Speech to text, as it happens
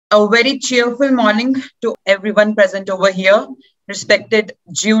A very cheerful morning to everyone present over here, respected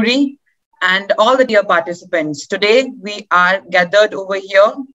jury, and all the dear participants. Today, we are gathered over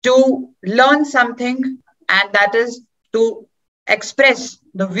here to learn something, and that is to express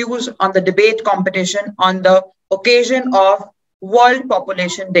the views on the debate competition on the occasion of world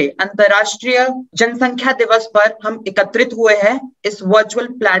population day, अंतरराष्ट्रीय जनसंख्या दिवस पर हम एकत्रित हुए हैं इस virtual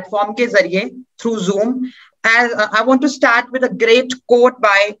platform के जरिए through zoom. And I want to start with a great quote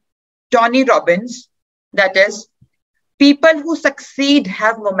by Tony Robbins, that is, people who succeed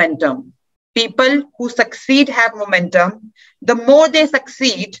have momentum. People who succeed have momentum. The more they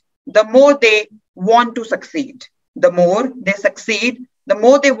succeed, the more they want to succeed. The more they succeed, the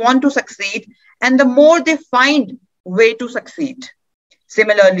more they want to succeed, and the more they find way to succeed.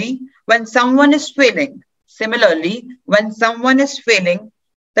 Similarly, when someone is failing,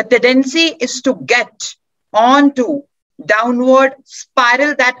 the tendency is to get onto downward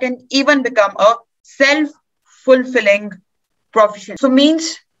spiral that can even become a self-fulfilling profession. So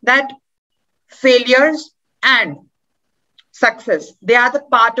means that failures and success, they are the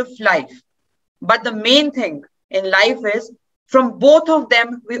part of life. But the main thing in life is from both of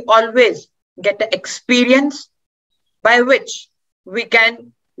them, we always get the experience by which we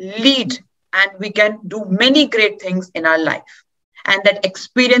can lead and we can do many great things in our life. And that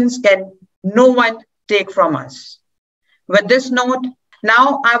experience can no one take from us. With this note,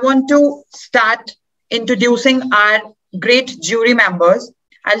 now I want to start introducing our great jury members.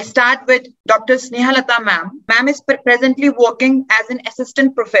 I'll start with Dr. Snehalata ma'am. Ma'am is presently working as an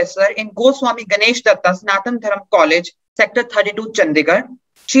assistant professor in Goswami Ganesh Datta Sanatan Dharam College, Sector 32, Chandigarh.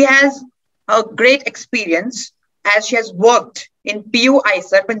 She has a great experience as she has worked in PU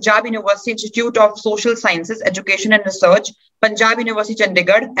ISER, Punjab University Institute of Social Sciences, Education and Research, Punjab University,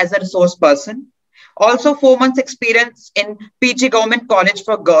 Chandigarh, as a resource person. Also 4 months experience in PG Government College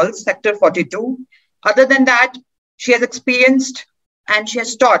for Girls, Sector 42. Other than that, she has experienced and she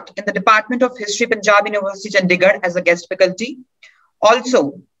has taught in the Department of History, Punjab University, Chandigarh as a guest faculty.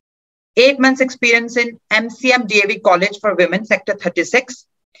 Also, 8 months experience in MCM DAV College for Women, Sector 36.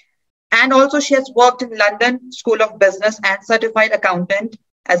 And also she has worked in London School of Business and certified accountant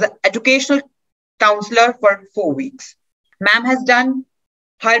as an educational counselor for 4 weeks. Ma'am has done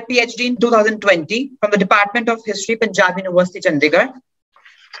her PhD in 2020 from the Department of History, Punjab University, Chandigarh.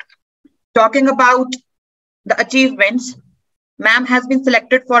 Talking about the achievements, ma'am has been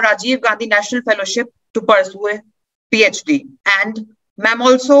selected for Rajiv Gandhi National Fellowship to pursue a PhD. And ma'am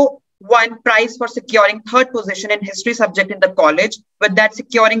also won prize for securing 3rd position in history subject in the college, with that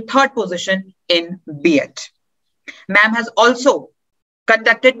securing 3rd position in B.Ed. Ma'am has also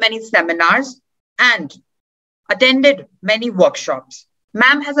conducted many seminars and attended many workshops.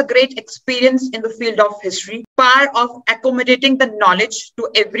 Ma'am has a great experience in the field of history, power of accommodating the knowledge to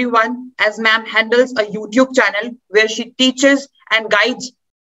everyone, as ma'am handles a YouTube channel where she teaches and guides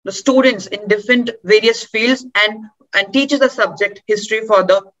the students in different various fields and teaches the subject history for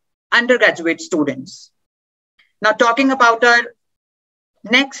the undergraduate students. Now talking about our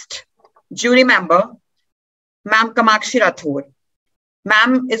next jury member, Ma'am Kamakshi Rathore.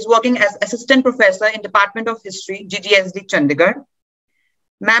 Ma'am is working as assistant professor in Department of History, GGSD, Chandigarh.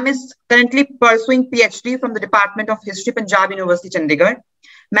 Ma'am is currently pursuing PhD from the Department of History, Punjab University, Chandigarh.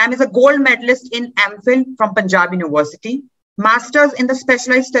 Ma'am is a gold medalist in MPhil from Punjab University. Masters in the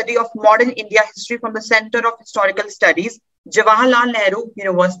specialized study of modern India history from the Center of Historical Studies, Jawaharlal Nehru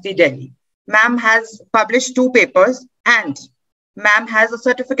University, Delhi. Ma'am has published 2 papers and ma'am has a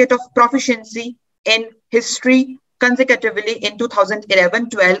certificate of proficiency in history consecutively in 2011,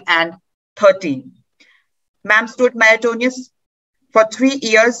 12 and 13. Ma'am stood meritorious for 3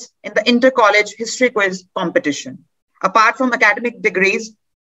 years in the inter-college history quiz competition. Apart from academic degrees,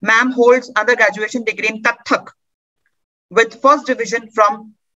 ma'am holds undergraduate degree in Kathak with 1st division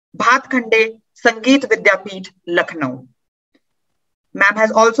from Bhatkhande Sangeet Vidyapeeth, Lucknow. Ma'am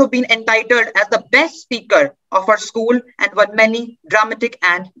has also been entitled as the best speaker of her school and won many dramatic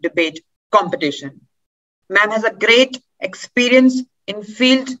and debate competition. Ma'am has a great experience in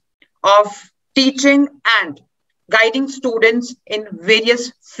field of teaching and guiding students in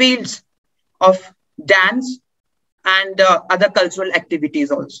various fields of dance and other cultural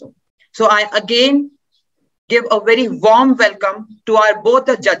activities also. So I again give a very warm welcome to our both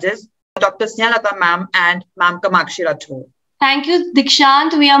the judges, Dr. Snehalata ma'am and Ma'am Kamakshi Rathore. Thank you,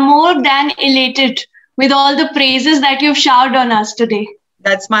 Dikshant. We are more than elated with all the praises that you've showered on us today.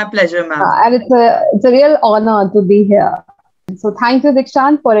 That's my pleasure, ma'am. And it's a real honor to be here. So thank you,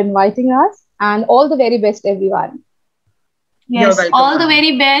 Dikshant, for inviting us, and all the very best, everyone. Yes, all the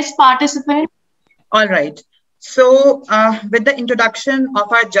very best participants. All right. So with the introduction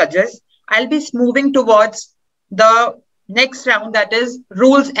of our judges, I'll be moving towards the next round, that is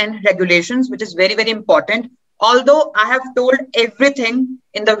rules and regulations, which is very, very important. Although I have told everything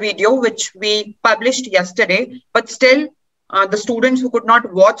in the video which we published yesterday, but still the students who could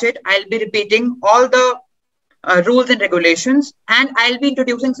not watch it, I'll be repeating all the rules and regulations, and I'll be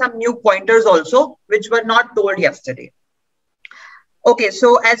introducing some new pointers also, which were not told yesterday. Okay,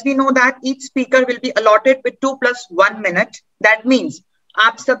 so as we know that each speaker will be allotted with 2 + 1 minute. That means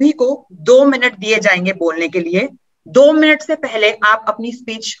आप सभी को 2 minute दिए जाएंगे बोलने के लिए. 2 minute से पहले आप अपनी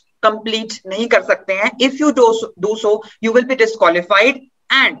स्पीच कंप्लीट नहीं कर सकते हैं. If you do so, you will be disqualified.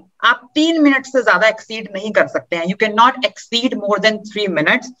 And आप 3 मिनट से ज्यादा एक्सीड नहीं कर सकते हैं. You cannot exceed more than 3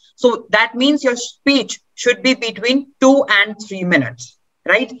 minutes. So that means your speech should be between 2 and 3 minutes,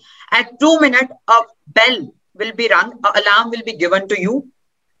 right? At 2 minutes, a bell will be rung, an alarm will be given to you,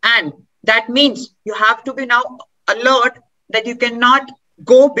 and that means you have to be now alert that you cannot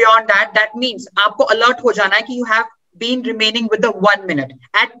go beyond that. That means आपको alert हो जाना है कि you have been remaining with the 1 minute.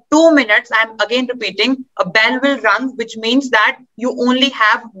 At 2 minutes, I'm again repeating, a bell will rung, which means that you only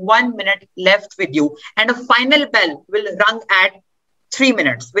have 1 minute left with you, and a final bell will rung at 3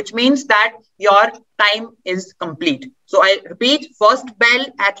 minutes, which means that your time is complete. So I repeat, first bell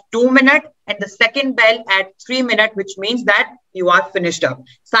at 2 minutes and the second bell at 3 minutes, which means that you are finished up.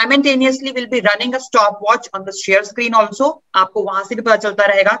 Simultaneously, we'll be running a stopwatch on the share screen also. आपको वहां से भी पता चलता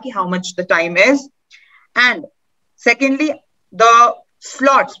रहेगा कि how much the time is. And secondly, the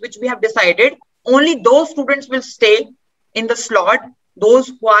slots which we have decided, only those students will stay in the slot,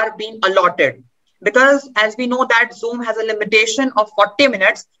 those who are being allotted. Because as we know that Zoom has a limitation of 40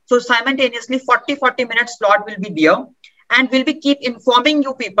 minutes, so simultaneously 40 minute slot will be there, and we'll be keep informing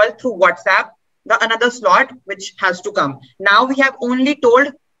you people through WhatsApp the another slot which has to come. Now we have only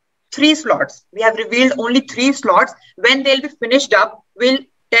told 3 slots. We have revealed only 3 slots. When they'll be finished up, we'll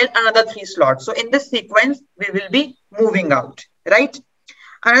tell another 3 slots. So in this sequence, we will be moving out, right?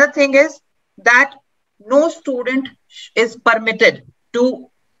 Another thing is that no student is permitted to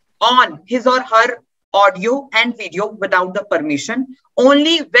on his or her audio and video without the permission.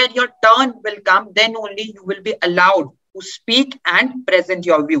 Only when your turn will come, then only you will be allowed to speak and present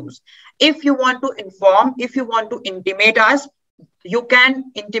your views. If you want to inform, if you want to intimate us, you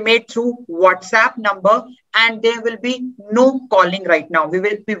can intimate through WhatsApp number, and there will be no calling right now. We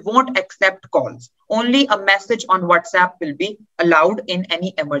won't accept calls. Only a message on WhatsApp will be allowed in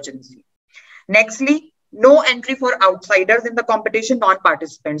any emergency. Nextly, no entry for outsiders in the competition,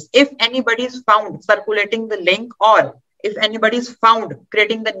 non-participants. If anybody is found circulating the link, or if anybody is found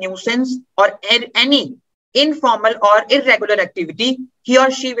creating the nuisance or any informal or irregular activity, he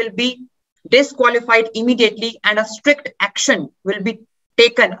or she will be disqualified immediately, and a strict action will be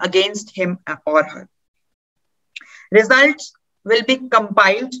taken against him or her. Results will be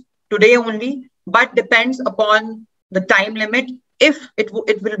compiled today only, but depends upon the time limit. If it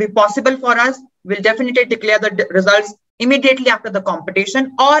will be possible for us, we'll definitely declare the results immediately after the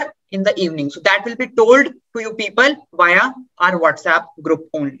competition or in the evening. So that will be told to you people via our WhatsApp group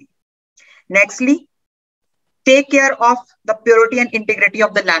only. Nextly, take care of the purity and integrity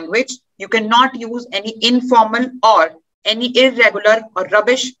of the language. You cannot use any informal or any irregular or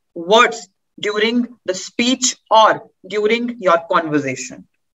rubbish words during the speech or during your conversation.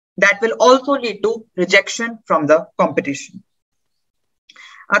 That will also lead to rejection from the competition.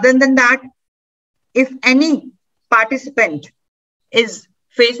 Other than that, if any participant is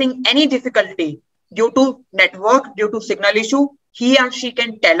facing any difficulty due to network, due to signal issue, he or she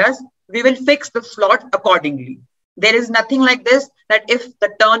can tell us. We will fix the slot accordingly. There is nothing like this that if the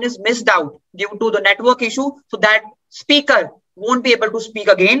turn is missed out due to the network issue, so that speaker won't be able to speak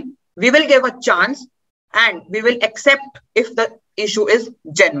again. We will give a chance and we will accept if the issue is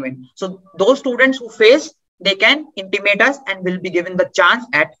genuine. So those students who face, they can intimate us and will be given the chance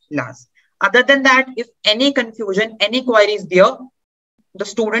at last. Other than that, if any confusion, any queries there, the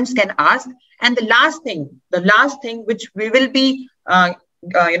students can ask. And the last thing which we will be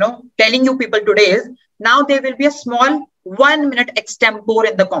telling you people today is, now there will be a small 1 minute extempore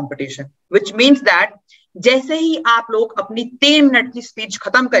in the competition, which means that जैसे ही आप लोग अपनी 3 minute की speech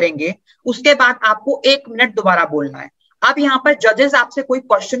खत्म करेंगे, उसके बाद आपको 1 मिनट दोबारा बोलना है. अब यहाँ पर जजेस आपसे कोई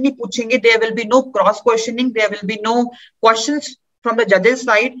क्वेश्चन नहीं पूछेंगे. There will be no cross questioning. There will be no questions from the judges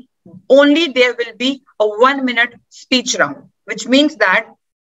side. Only there will be a 1 minute speech round, which means that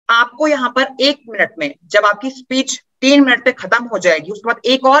आपको यहाँ पर 1 मिनट में, जब आपकी स्पीच 3 मिनट पे खत्म हो जाएगी, उसके बाद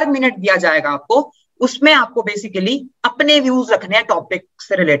 1 और मिनट दिया जाएगा आपको. उसमें आपको बेसिकली अपने व्यूज रखने हैं टॉपिक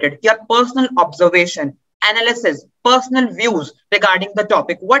से related, your personal observation, analysis, personal views regarding the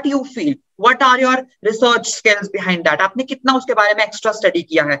topic. What you feel? What are your research skills behind that? आपने कितना उसके बारे में extra study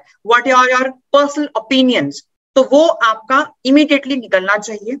किया है? What are your personal opinions? तो वो आपका immediately निकलना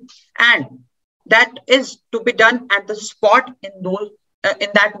चाहिए, and that is to be done at the spot in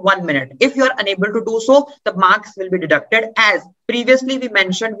that 1 minute. If you are unable to do so, the marks will be deducted. As previously we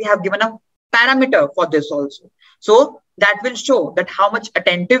mentioned, we have given a parameter for this also. So that will show that how much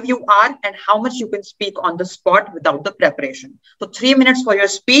attentive you are and how much you can speak on the spot without the preparation. So 3 minutes for your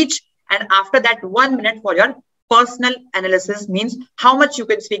speech, and after that 1 minute for your personal analysis, means how much you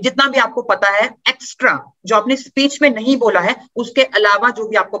can speak. जितना भी आपको पता है extra, जो आपने speech में नहीं बोला है, उसके अलावा जो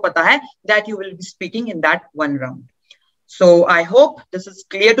भी आपको पता है, that you will be speaking in that one round. So I hope this is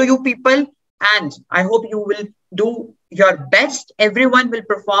clear to you people, and I hope you will do your best. Everyone will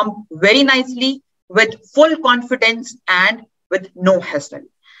perform very nicely with full confidence and with no hassle.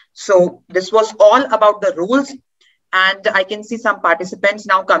 So this was all about the rules, and I can see some participants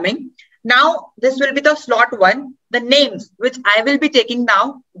now coming. Now this will be the slot 1. The names which I will be taking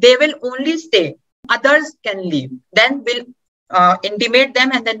now, they will only stay. Others can leave. Then we'll intimate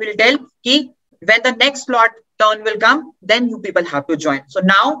them, and then we'll tell ki when the next slot turn will come, then you people have to join. So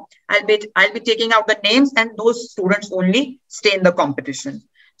now I'll be taking out the names, and those students only stay in the competition.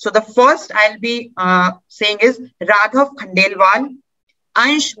 So the first I'll be saying is Raghav Khandelwal,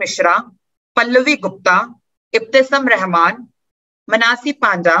 Ansh Mishra, Pallavi Gupta, Ibtisam Rahman, Manasi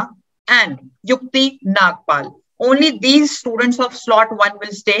Panda, and Yukti Nagpal. Only these students of slot 1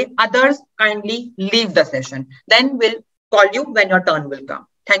 will stay. Others kindly leave the session. Then we'll call you when your turn will come.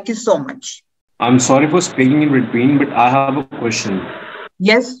 Thank you so much. I'm sorry for speaking in between, but I have a question.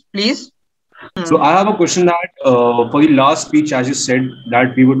 Yes, please. So I have a question that for the last speech, as you said,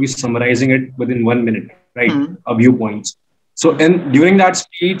 that we would be summarizing it within 1 minute, right? A viewpoints. So during that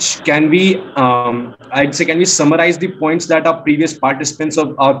speech, can we, can we summarize the points that our previous participants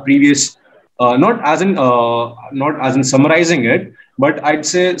of our previous, not as in summarizing it, but I'd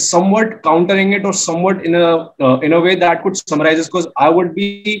say somewhat countering it, or somewhat in a way that could summarize it, because I would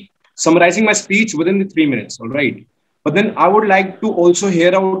be summarizing my speech within the 3 minutes, all right? But then I would like to also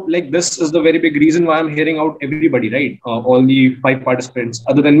hear out, like, this is the very big reason why I'm hearing out everybody, right? All the 5 participants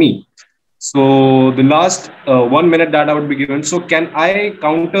other than me. So the last 1 minute that I would be given, so can I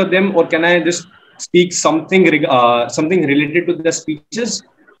counter them, or can I just speak something related to the speeches?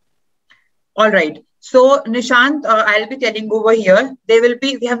 All right. So Nishant, I'll be telling over here,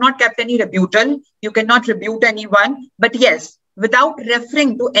 we have not kept any rebuttal. You cannot rebut anyone, but yes, without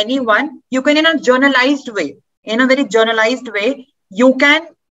referring to anyone, you can, in a generalized way, you can,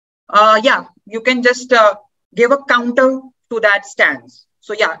 you can just give a counter to that stance.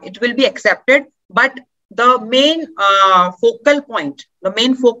 So yeah, it will be accepted. But the main focal point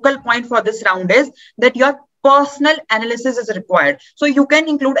for this round is that your personal analysis is required. So you can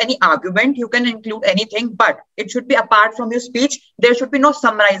include any argument, you can include anything, but it should be apart from your speech. There should be no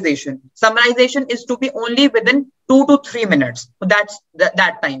summarization. Summarization is to be only within 2 to 3 minutes. So that's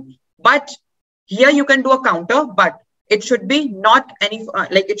that time. But here you can do a counter, but it should be not any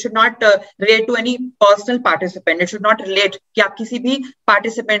it should not relate to any personal participant. It should not relate कि आप किसी भी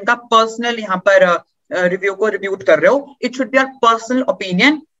participant का personal यहाँ पर review को rebut कर रहे हो. It should be your personal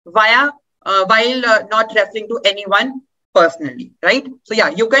opinion while not referring to anyone personally, right? So yeah,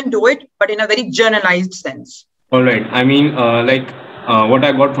 you can do it, but in a very generalized sense. All right. I mean, what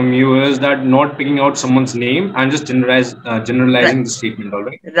I got from you is that not picking out someone's name and just generalizing the statement. All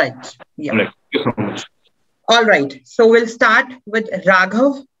right. Right. Yeah. All right. Thank you so much. All right. So we'll start with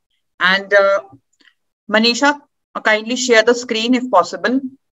Raghav and Manisha. Kindly share the screen if possible.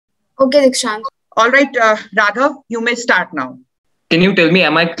 Okay, Dikshant. All right, Raghav, you may start now. Can you tell me,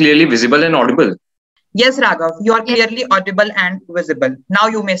 am I clearly visible and audible? Yes, Raghav, you are clearly audible and visible. Now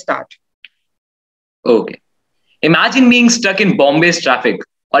you may start. Okay. Imagine being stuck in Bombay's traffic,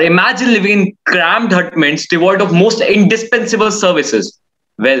 or imagine living in cramped hutments devoid of most indispensable services.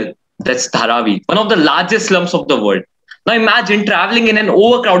 Well, that's Dharavi, one of the largest slums of the world. Now imagine traveling in an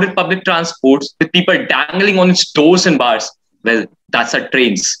overcrowded public transport with people dangling on its doors and bars. Well, that's our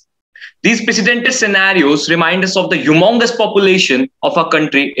trains. These precedented scenarios remind us of the humongous population of our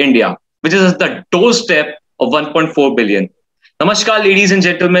country, India, which is at the doorstep of 1.4 billion. Namaskar, ladies and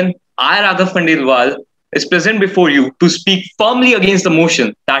gentlemen. I, Raghav Khandelwal, is present before you to speak firmly against the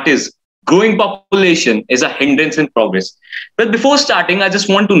motion that is, growing population is a hindrance in progress. But before starting, I just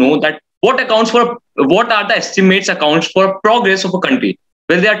want to know that what are the estimates accounts for progress of a country?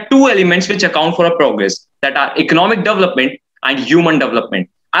 Well, there are 2 elements which account for a progress, that are economic development and human development.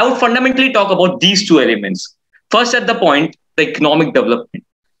 I would fundamentally talk about these 2 elements. First, at the point, the economic development.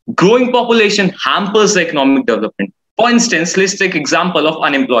 Growing population hampers the economic development. For instance, let's take example of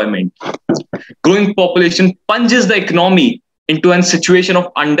unemployment. Growing population plunges the economy into a situation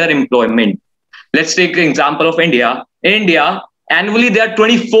of underemployment. Let's take the example of India. In India, annually there are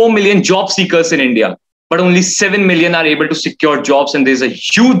 24 million job seekers in India, but only 7 million are able to secure jobs, and there's a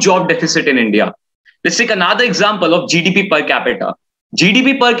huge job deficit in India. Let's take another example of GDP per capita.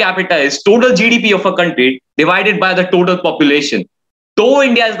 GDP per capita is total GDP of a country divided by the total population. Though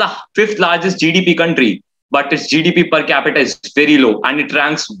India is the 5th largest GDP country, but its GDP per capita is very low, and it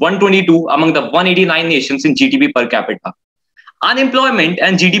ranks 122 among the 189 nations in GDP per capita. Unemployment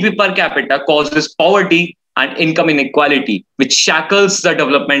and GDP per capita causes poverty and income inequality, which shackles the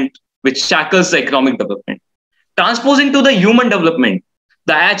development, which shackles the economic development. Transposing to the human development,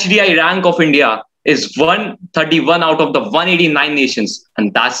 the HDI rank of India is 131 out of the 189 nations,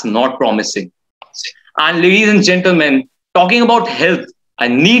 and that's not promising. And ladies and gentlemen, talking about health, I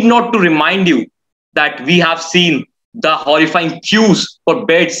need not to remind you that we have seen the horrifying queues for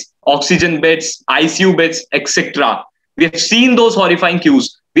beds, oxygen beds, ICU beds, etc. We have seen those horrifying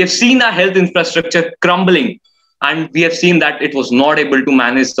queues. We have seen our health infrastructure crumbling, and we have seen that it was not able to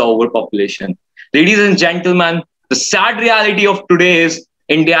manage the overpopulation. Ladies and gentlemen, the sad reality of today is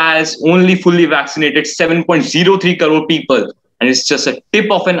India has only fully vaccinated 7.03 crore people, and it's just a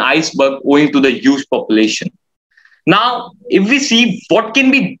tip of an iceberg owing to the huge population. Now, if we see what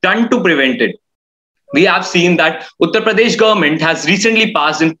can be done to prevent it, we have seen that Uttar Pradesh government has recently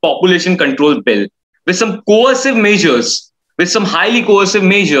passed a population control bill with some coercive measures, with some highly coercive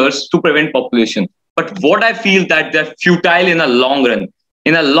measures to prevent population. But what I feel that they're futile in a long run.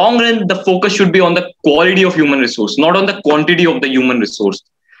 In a long run, the focus should be on the quality of human resource, not on the quantity of the human resource.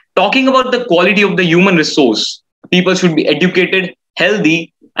 Talking about the quality of the human resource, people should be educated,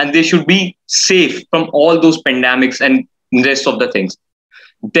 healthy, and they should be safe from all those pandemics and rest of the things.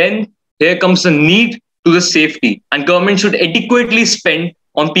 Then here comes the need to the safety, and government should adequately spend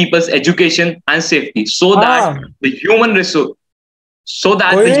on people's education and safety so that the human resource,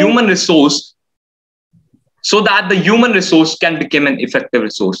 the human resource can become an effective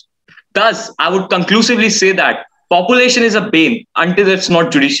resource. Thus, I would conclusively say that population is a bane until it's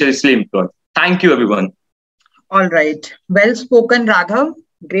not judiciously employed. Thank you, everyone. All right. Well spoken, Raghav.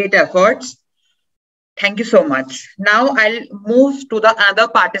 Great efforts. Thank you so much. Now I'll move to the other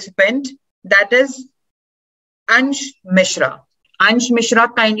participant, that is Ansh Mishra. Ansh Mishra,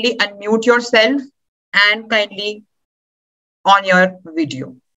 kindly unmute yourself and kindly on your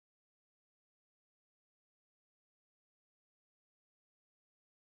video.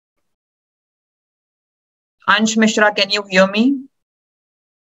 Ansh Mishra, can you hear me?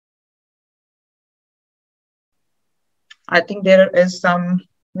 I think there is some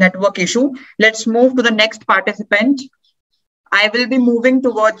network issue. Let's move to the next participant. I will be moving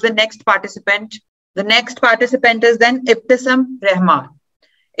towards the next participant. The next participant is then Ibtisam Rahman.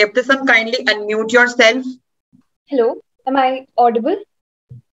 Ibtisam, kindly unmute yourself. Hello, am I audible?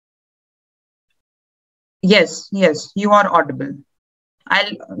 Yes, you are audible.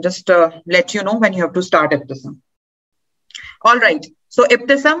 I'll just let you know when you have to start, Ibtisam. All right. So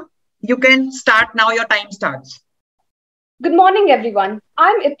Ibtisam, you can start now. Your time starts. Good morning, everyone.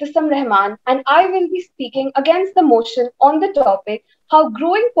 I'm Ibtisam Rahman, and I will be speaking against the motion on the topic, how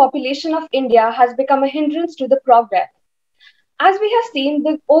growing population of India has become a hindrance to the progress. As we have seen,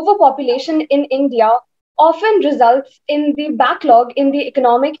 the overpopulation in India often results in the backlog in the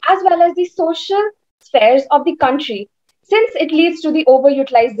economic as well as the social spheres of the country, since it leads to the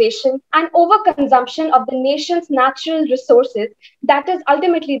overutilization and overconsumption of the nation's natural resources, that is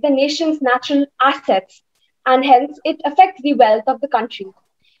ultimately the nation's natural assets. And hence it affects the wealth of the country.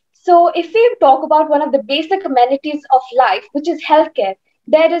 So if we talk about one of the basic amenities of life, which is healthcare,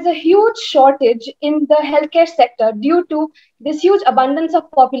 there is a huge shortage in the healthcare sector due to this huge abundance of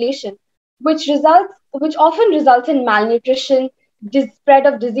population, which often results in malnutrition, spread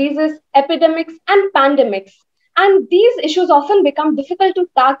of diseases, epidemics, and pandemics. And these issues often become difficult to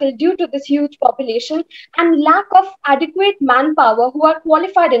tackle due to this huge population and lack of adequate manpower who are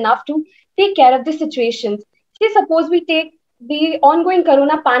qualified enough to take care of the situations. Say, suppose we take the ongoing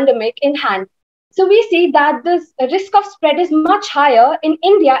corona pandemic in hand. So we see that this risk of spread is much higher in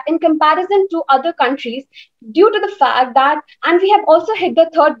India in comparison to other countries due to the fact that, and we have also hit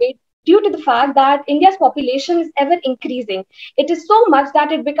the third wave, due to the fact that India's population is ever increasing. It is so much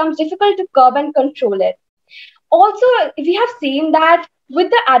that it becomes difficult to curb and control it. Also, we have seen that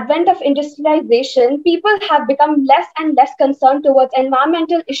with the advent of industrialization, people have become less and less concerned towards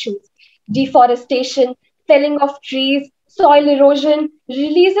environmental issues, deforestation, felling of trees, soil erosion,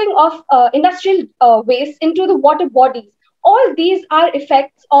 releasing of industrial waste into the water bodies. All these are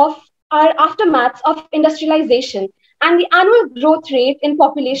effects of our aftermaths of industrialization, and the annual growth rate in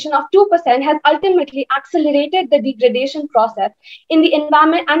population of 2% has ultimately accelerated the degradation process in the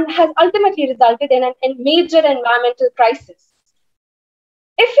environment and has ultimately resulted in a major environmental crisis.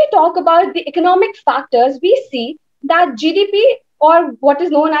 If we talk about the economic factors, we see that GDP, or what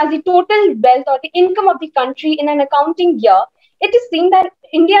is known as the total wealth or the income of the country in an accounting year, it is seen that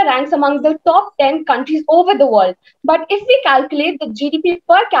India ranks among the top 10 countries over the world. But if we calculate the GDP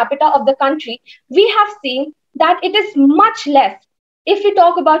per capita of the country, we have seen that it is much less. If we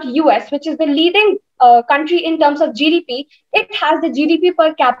talk about US, which is the leading country in terms of GDP, it has the GDP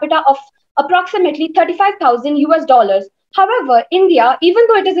per capita of approximately 35,000 US dollars. However, India, even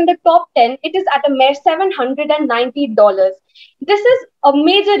though it is in the top 10, it is at a mere $790. This is a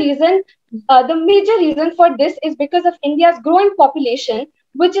major reason. The major reason for this is because of India's growing population,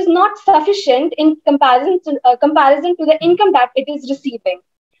 which is not sufficient in comparison to the income that it is receiving.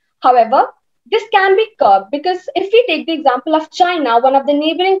 However, this can be curbed because if we take the example of China, one of the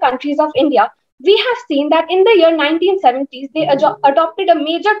neighboring countries of India, we have seen that in the year 1970s, they adopted a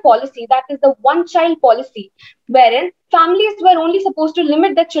major policy, that is the one-child policy, wherein families were only supposed to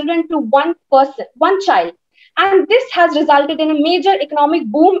limit their children to one child. And this has resulted in a major economic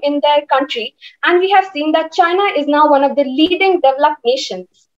boom in their country. And we have seen that China is now one of the leading developed nations.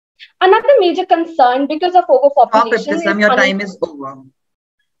 Another major concern because of overpopulation is your time is over.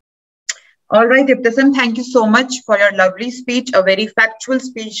 All right, Ibtisam, thank you so much for your lovely speech, a very factual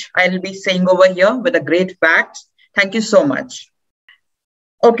speech I'll be saying over here with a great facts. Thank you so much.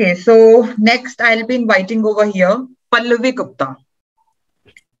 Okay, so next I'll be inviting over here Pallavi Gupta.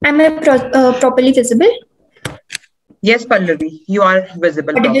 Am I properly visible? Yes, Pallavi, you are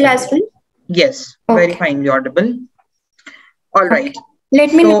visible. Audible as well? Yes, okay. Very finely audible. All right. Okay.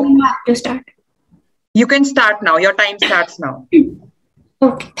 Let me know when you have to start. You can start now. Your time starts now.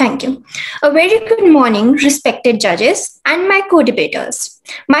 Okay, thank you. A very good morning, respected judges and my co-debaters.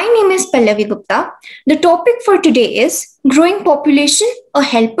 My name is Pallavi Gupta. The topic for today is growing population, a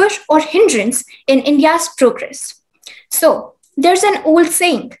helper or hindrance in India's progress. So, there's an old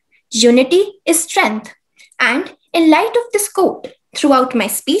saying, unity is strength. And in light of this quote, throughout my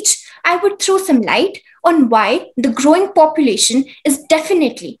speech, I would throw some light on why the growing population is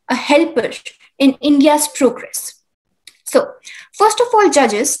definitely a helper in India's progress. So, first of all,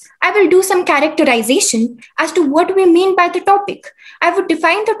 judges, I will do some characterization as to what we mean by the topic. I would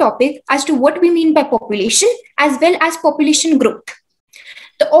define the topic as to what we mean by population as well as population growth.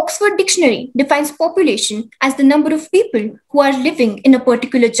 The Oxford Dictionary defines population as the number of people who are living in a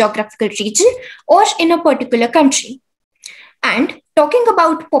particular geographical region or in a particular country. And talking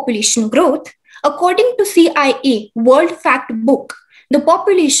about population growth, according to CIA World Fact Book, the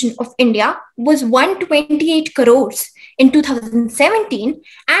population of India was 128 crores in 2017,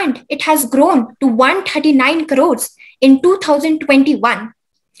 and it has grown to 139 crores in 2021.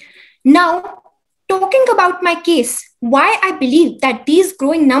 Now, talking about my case, why I believe that these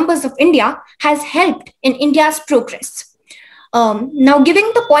growing numbers of India has helped in India's progress. Now,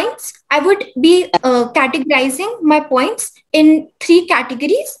 giving the points, I would be categorizing my points in 3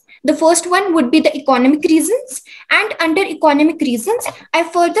 categories. The first one would be the economic reasons, and under economic reasons, I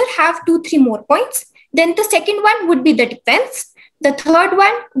further have 2-3 more points. Then the second one would be the defense. The third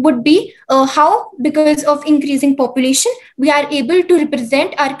one would be how, because of increasing population, we are able to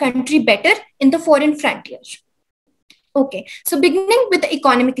represent our country better in the foreign frontier. Okay, so beginning with the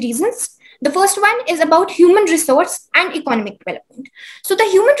economic reasons, the first one is about human resource and economic development. So the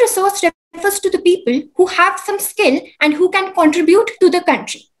human resource refers to the people who have some skill and who can contribute to the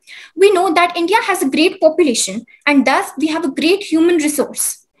country. We know that India has a great population and thus we have a great human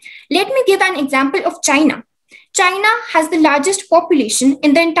resource. Let me give an example of China. China has the largest population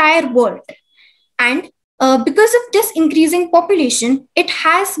in the entire world. And because of this increasing population, it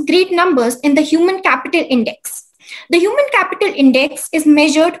has great numbers in the human capital index. The human capital index is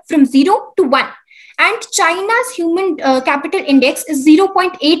measured from 0 to 1. And China's human capital index is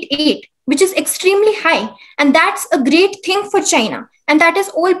 0.88, which is extremely high. And that's a great thing for China. And that is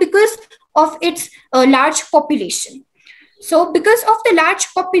all because of its large population. So because of the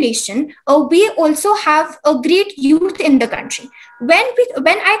large population, we also have a great youth in the country. When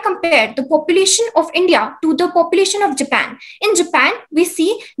I compare the population of India to the population of Japan, in Japan, we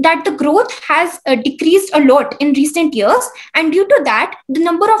see that the growth has decreased a lot in recent years. And due to that, the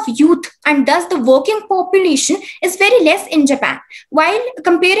number of youth and thus the working population is very less in Japan. While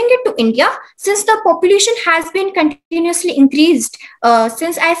comparing it to India, since the population has been continuously increased,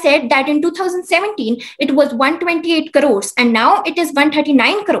 since I said that in 2017, it was 128 crores. crores and now it is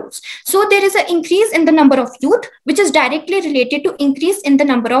 139 crores. So there is an increase in the number of youth, which is directly related to increase in the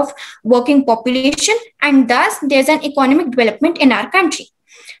number of working population, and thus there's an economic development in our country.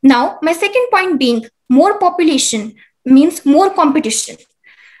 Now, my second point being more population means more competition.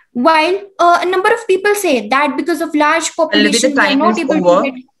 While a number of people say that because of large population, we are not able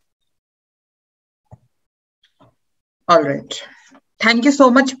to get... All right. Thank you so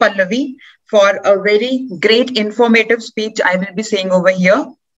much, Pallavi, for a very great informative speech I will be saying over here.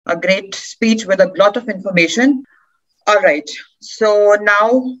 A great speech with a lot of information. All right. So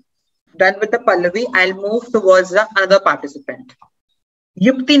now, done with the Pallavi, I'll move towards another participant.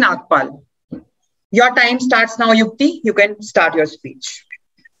 Yukti Nagpal. Your time starts now, Yukti. You can start your speech.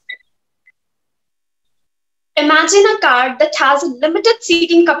 Imagine a car that has a limited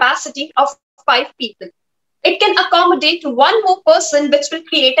seating capacity of 5 people. It can accommodate one more person, which will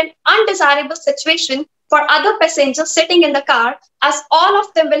create an undesirable situation for other passengers sitting in the car, as all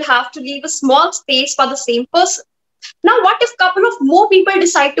of them will have to leave a small space for the same person. Now, what if a couple of more people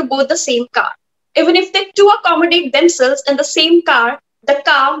decide to board the same car? Even if they too accommodate themselves in the same car, the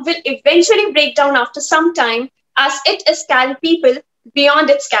car will eventually break down after some time, as it is carrying people beyond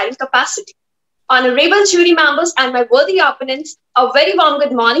its carrying capacity. Honorable jury members and my worthy opponents, a very warm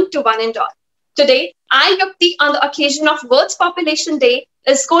good morning to one and all. Today, I, Yukti, on the occasion of World's Population Day,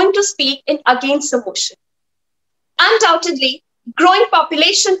 is going to speak in against the motion. Undoubtedly, growing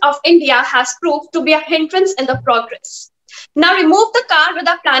population of India has proved to be a hindrance in the progress. Now remove the car with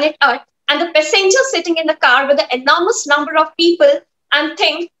our planet Earth and the passenger sitting in the car with the enormous number of people, and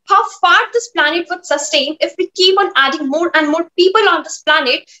think how far this planet would sustain if we keep on adding more and more people on this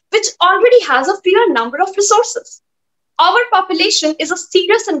planet, which already has a fair number of resources. Overpopulation is a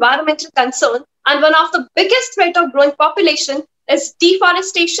serious environmental concern, and one of the biggest threats of growing population is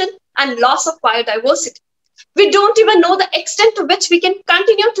deforestation and loss of biodiversity. We don't even know the extent to which we can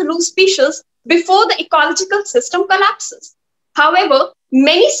continue to lose species before the ecological system collapses. However,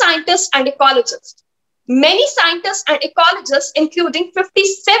 many scientists and ecologists, including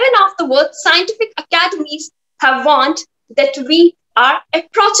 57 of the world's scientific academies, have warned that we are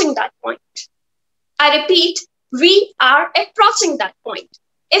approaching that point. I repeat, we are approaching that point.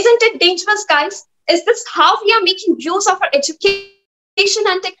 Isn't it dangerous, guys? Is this how we are making use of our education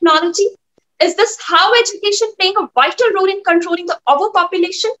and technology? Is this how education playing a vital role in controlling the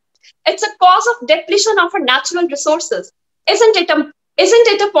overpopulation? It's a cause of depletion of our natural resources. Isn't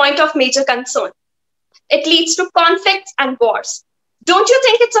it a point of major concern? It leads to conflicts and wars. Don't you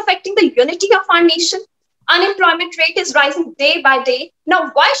think it's affecting the unity of our nation? Unemployment rate is rising day by day.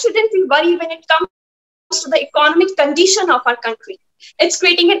 Now, why shouldn't we worry when it comes to the economic condition of our country? It's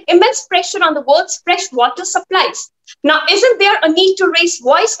creating an immense pressure on the world's fresh water supplies. Now, isn't there a need to raise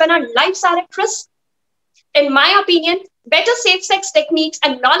voice when our lives are at risk? In my opinion, better safe-sex techniques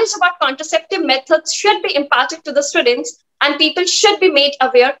and knowledge about contraceptive methods should be imparted to the students, and people should be made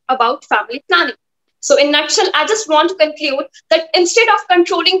aware about family planning. So in a nutshell, I just want to conclude that instead of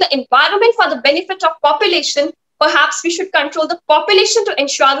controlling the environment for the benefit of population, perhaps we should control the population to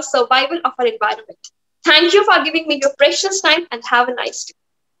ensure the survival of our environment. Thank you for giving me your precious time, and have a nice day.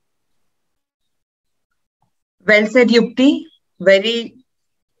 Well said, Yukti. Very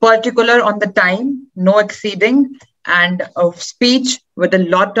particular on the time, no exceeding, and a speech with a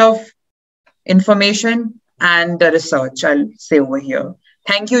lot of information and research, I'll say over here.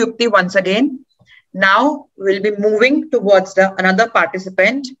 Thank you, Yukti, once again. Now we'll be moving towards another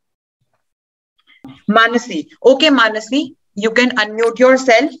participant, Manasi. Okay, Manasi, you can unmute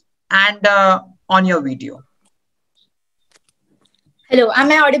yourself and on your video. Hello,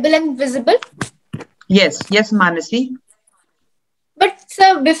 am I audible and visible? Yes, Manasi. But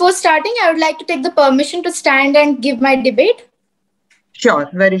sir, before starting, I would like to take the permission to stand and give my debate. Sure,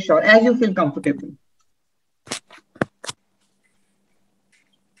 very sure, as you feel comfortable.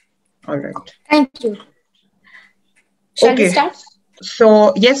 All right. Thank you. Shall we start?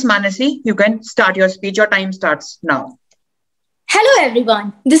 So, yes, Manasi, you can start your speech. Your time starts now. Hello,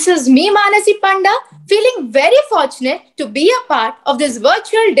 everyone. This is me, Manasi Panda, feeling very fortunate to be a part of this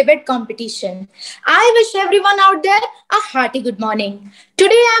virtual debate competition. I wish everyone out there a hearty good morning.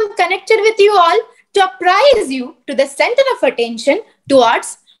 Today, I am connected with you all to apprise you to the center of attention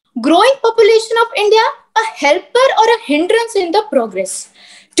towards growing population of India, a helper or a hindrance in the progress.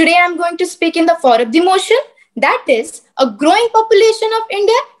 Today, I am going to speak in the form of the motion. That is, a growing population of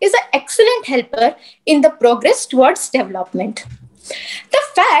India is an excellent helper in the progress towards development. The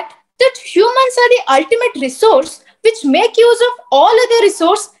fact that humans are the ultimate resource which make use of all other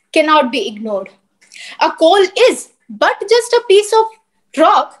resources cannot be ignored. A coal is but just a piece of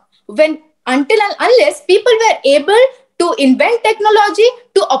rock until and unless people were able to invent technology,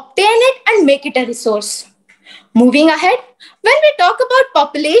 to obtain it and make it a resource. Moving ahead, when we talk about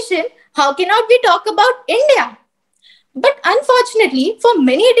population, how cannot we talk about India? But unfortunately, for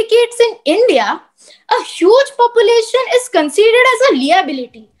many decades in India, a huge population is considered as a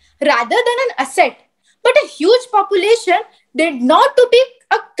liability rather than an asset. But a huge population did not to be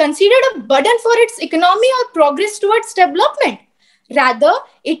considered a burden for its economy or progress towards development. Rather,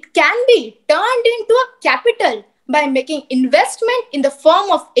 it can be turned into a capital by making investment in the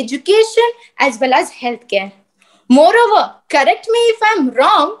form of education as well as healthcare. Moreover, correct me if I'm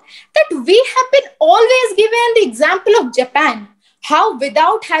wrong, that we have been always given the example of Japan, how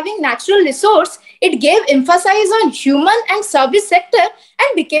without having natural resource, it gave emphasis on human and service sector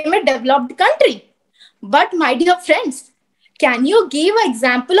and became a developed country. But my dear friends, can you give an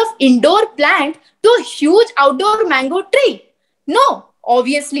example of indoor plant to a huge outdoor mango tree? No,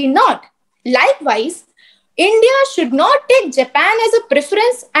 obviously not. Likewise, India should not take Japan as a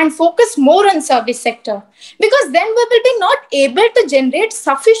preference and focus more on service sector, because then we will be not able to generate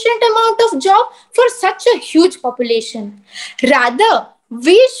sufficient amount of job for such a huge population. Rather,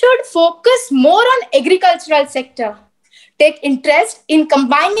 we should focus more on agricultural sector. Take interest in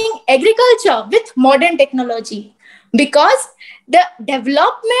combining agriculture with modern technology, because the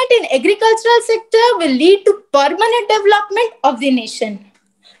development in agricultural sector will lead to permanent development of the nation.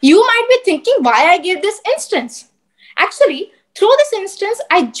 You might be thinking why I gave this instance. Actually, through this instance,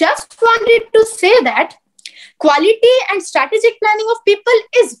 I just wanted to say that quality and strategic planning of people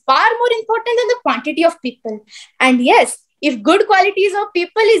is far more important than the quantity of people. And yes, if good qualities of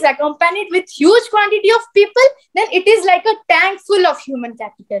people is accompanied with huge quantity of people, then it is like a tank full of human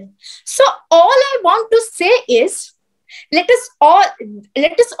capital. So all I want to say is, let us all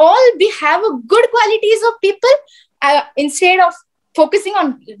have a good qualities of people instead of focusing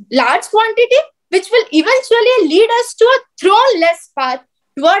on large quantity, which will eventually lead us to a thrown-less path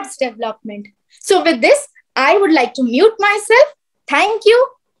towards development. So with this, I would like to mute myself. Thank you.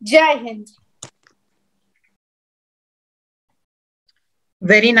 Jai Hind.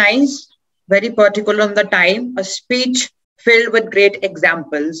 Very nice, very particular on the time, a speech filled with great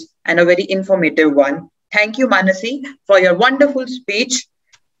examples and a very informative one. Thank you, Manasi, for your wonderful speech.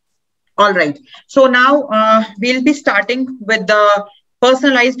 All right. So now we'll be starting with the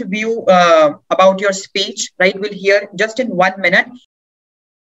personalized view about your speech, right? We'll hear just in 1 minute.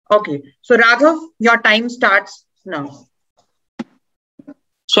 Okay. So Raghav, your time starts now.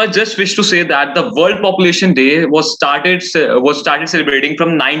 So I just wish to say that the World Population Day was started celebrating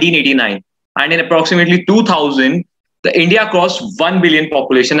from 1989, and in approximately 2000, the India crossed 1 billion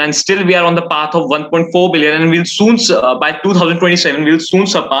population, and still we are on the path of 1.4 billion, and we'll soon, by 2027, we'll soon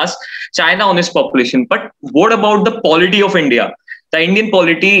surpass China on its population. But what about the polity of India? The Indian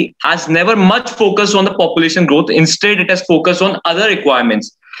polity has never much focused on the population growth. Instead, it has focused on other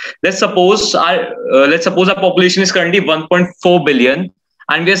requirements. Let's suppose our population is currently 1.4 billion,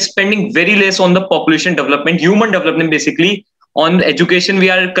 and we are spending very less on the population development, human development basically. On education,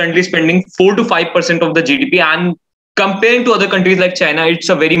 we are currently spending 4 to 5% of the GDP, and comparing to other countries like China, it's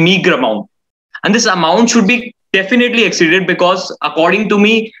a very meager amount. And this amount should be definitely exceeded, because according to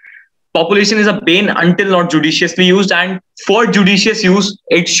me, population is a bane until not judiciously used, and for judicious use,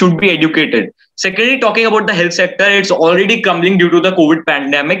 it should be educated. Secondly, talking about the health sector, it's already crumbling due to the COVID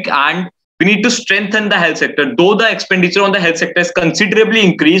pandemic, and we need to strengthen the health sector. Though the expenditure on the health sector is considerably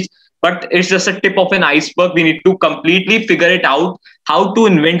increased, but it's just a tip of an iceberg. We need to completely figure it out, how to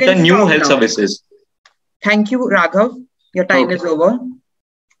invent the new health services. Thank you, Raghav. Your time is over.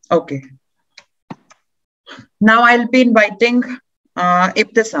 Okay. Now I'll be inviting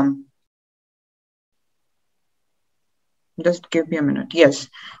Ibtisam. Just give me a minute. Yes.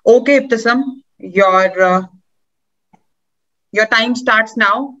 Okay, Ibtisam, your time starts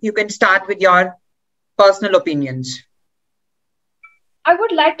now. You can start with your personal opinions. I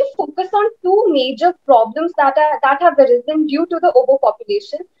would like to focus on two major problems that have arisen due to the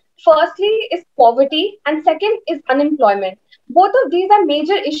overpopulation. Firstly is poverty, and second is unemployment. Both of these are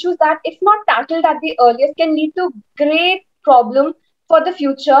major issues that, if not tackled at the earliest, can lead to great problem for the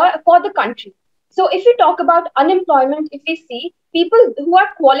future for the country. So if we talk about unemployment, if we see people who are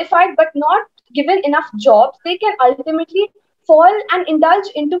qualified but not given enough jobs, they can ultimately fall and indulge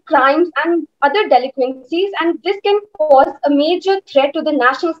into crimes and other delinquencies, and this can cause a major threat to the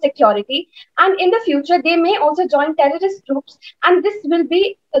national security. And in the future, they may also join terrorist groups, and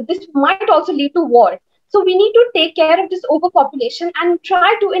this might also lead to war. So we need to take care of this overpopulation and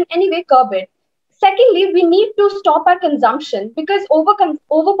try to in any way curb it. Secondly, we need to stop our consumption, because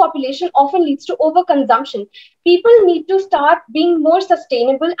overpopulation often leads to overconsumption. People need to start being more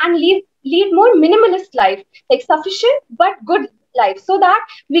sustainable and leave lead more minimalist life, like sufficient but good life, so that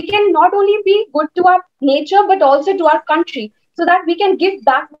we can not only be good to our nature but also to our country, so that we can give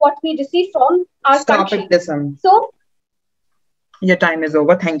back what we receive from our country. Stop it, Disam. So your time is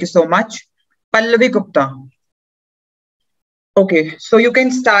over. Thank you so much. Pallavi Gupta. Okay, so you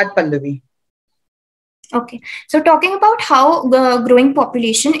can start, Pallavi. Okay, so talking about how growing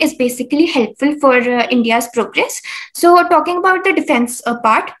population is basically helpful for India's progress. So talking about the defense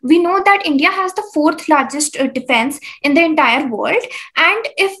part, we know that India has the fourth largest defense in the entire world. And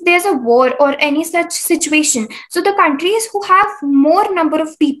if there's a war or any such situation, so the countries who have more number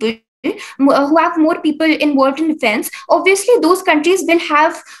of people, who have more people involved in defense, obviously those countries will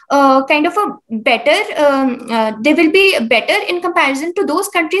have kind of a better, they will be better in comparison to those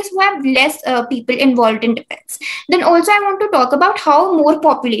countries who have less people involved in defense. Then also I want to talk about how more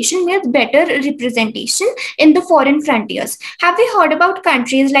population means better representation in the foreign frontiers. Have we heard about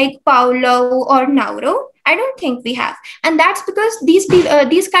countries like Palau or Nauru? I don't think we have, and that's because these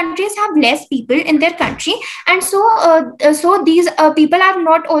countries have less people in their country, and so these people are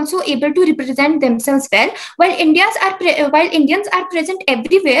not also able to represent themselves well. While Indians are present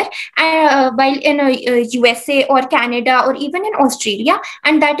everywhere, while in USA or Canada or even in Australia,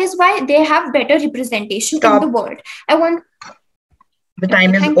 and that is why they have better representation in the world. The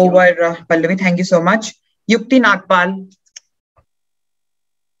time is over, Pallavi. Thank you so much. Yukti Nagpal.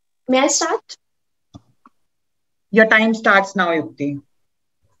 May I start? Your time starts now, Yukti.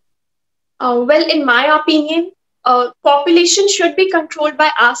 Well, in my opinion, population should be controlled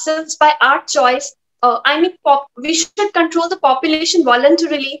by ourselves, by our choice. We should control the population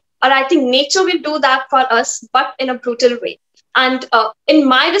voluntarily, or I think nature will do that for us, but in a brutal way. And in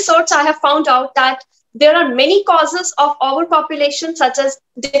my research, I have found out that there are many causes of overpopulation, such as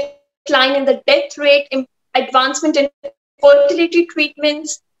decline in the death rate, advancement in fertility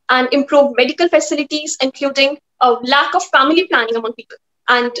treatments, and improved medical facilities, including a lack of family planning among people.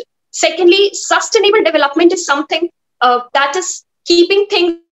 And secondly, sustainable development is something that is keeping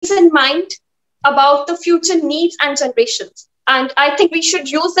things in mind about the future needs and generations. And I think we should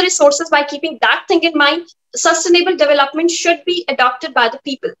use the resources by keeping that thing in mind. Sustainable development should be adopted by the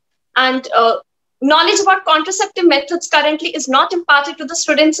people. And knowledge about contraceptive methods currently is not imparted to the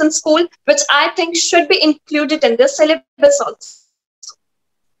students in school, which I think should be included in the syllabus also.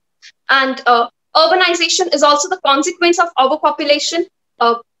 And urbanization is also the consequence of overpopulation.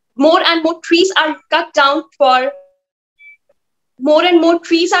 More and more trees are cut down for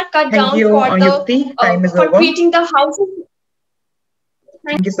creating the houses.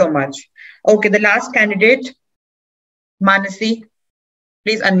 Thank you so much. Okay, the last candidate, Manasi,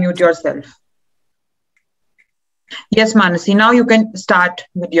 please unmute yourself. Yes, Manasi, now you can start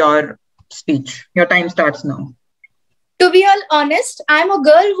with your speech. Your time starts now. To be all honest, I'm a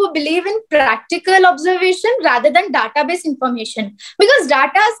girl who believes in practical observation rather than database information, because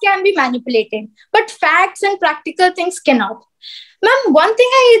data can be manipulated, but facts and practical things cannot. Ma'am, one thing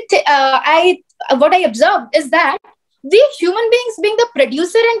what I observed is that we human beings, being the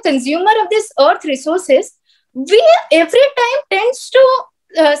producer and consumer of this earth resources, we every time tends to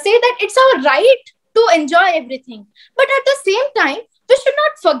say that it's our right to enjoy everything. But at the same time, we should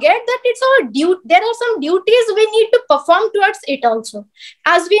not forget that it's our duty. There are some duties we need to perform towards it also.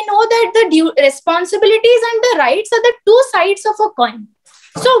 As we know that the responsibilities and the rights are the two sides of a coin.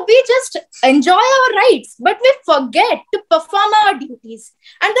 So we just enjoy our rights, but we forget to perform our duties.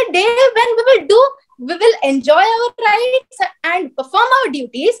 And the day when we will enjoy our rights and perform our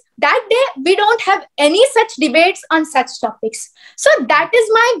duties, that day we don't have any such debates on such topics. So that is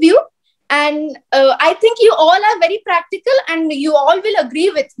my view. And I think you all are very practical and you all will agree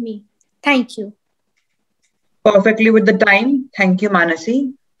with me. Thank you. Perfectly with the time. Thank you,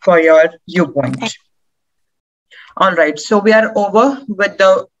 Manasi, for your viewpoint. All right. So we are over with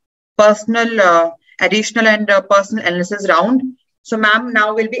the personal, additional and personal analysis round. So, ma'am,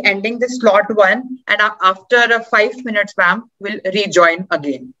 now we'll be ending the slot 1. And after 5 minutes, ma'am, we'll rejoin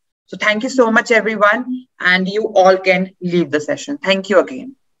again. So thank you so much, everyone. And you all can leave the session. Thank you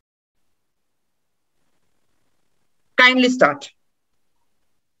again. Kindly start.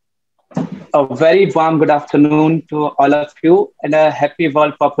 A very warm good afternoon to all of you and a happy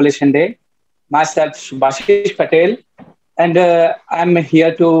World Population Day. Myself, Subhashish Patel, and I'm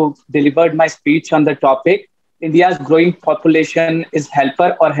here to deliver my speech on the topic, India's growing population is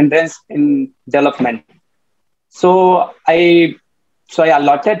helper or hindrance in development. So I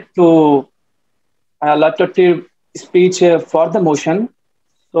allotted to speech for the motion.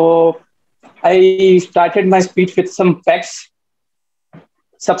 So I started my speech with some facts.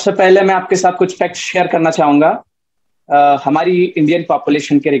 सबसे पहले मैं आपके साथ कुछ facts share करना चाहूंगा हमारी Indian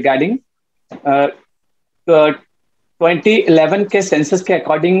population के रिगार्डिंग 2011 के सेंसस के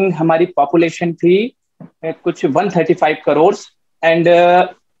अकॉर्डिंग हमारी पॉपुलेशन थी कुछ 135 करोड़ एंड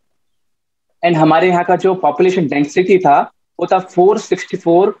हमारे यहाँ का जो पॉपुलेशन डेंसिटी था वो था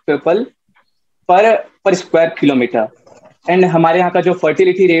 464 पीपल पर स्क्वायर किलोमीटर एंड हमारे यहाँ का जो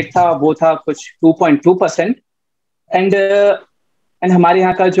फर्टिलिटी रेट था वो था कुछ 2.2% एंड हमारे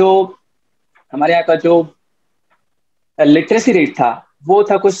यहाँ का जो लिटरेसी रेट था वो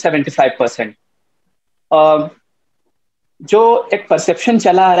था कुछ 75%। जो एक परसेप्शन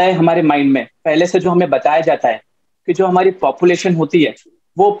चला आ रहा है हमारे माइंड में पहले से, जो हमें बताया जाता है कि जो हमारी पॉपुलेशन होती है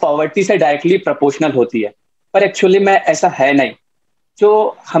वो पॉवर्टी से डायरेक्टली प्रोपोर्शनल होती है, पर एक्चुअली में ऐसा है नहीं।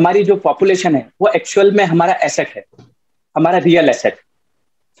 जो हमारी जो पॉपुलेशन है वो एक्चुअल में हमारा एसेट है, हमारा रियल एसेट।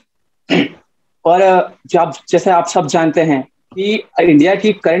 और जैसे आप सब जानते हैं कि इंडिया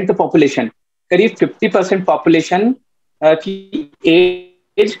की करंट पॉपुलेशन करीब 50% पॉपुलेशन की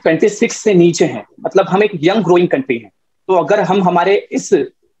एज 26 से नीचे है, मतलब हम एक यंग ग्रोइंग कंट्री हैं। तो अगर हम हमारे इस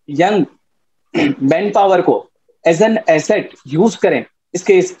यंग मैन पावर को एज एन एसेट यूज करें,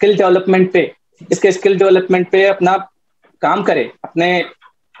 इसके स्किल डेवलपमेंट पे अपना काम करें, अपने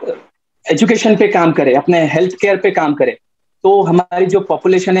एजुकेशन पे काम करें, अपने हेल्थ केयर पे काम करें, तो हमारी जो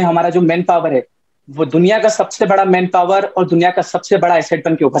पॉपुलेशन है, हमारा जो मैन पावर है, वो दुनिया का सबसे बड़ा मैन पावर और दुनिया का सबसे बड़ा एसेट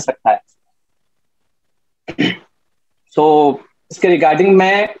बन के उभर सकता है। इसके रिगार्डिंग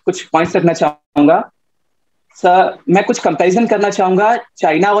मैं कुछ पॉइंट्स रखना चाहूंगा। सर, मैं कुछ कंपैरिजन करना चाहूंगा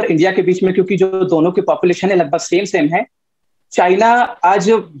चाइना और इंडिया के बीच में, क्योंकि जो दोनों की पॉपुलेशन है लगभग सेम है। चाइना आज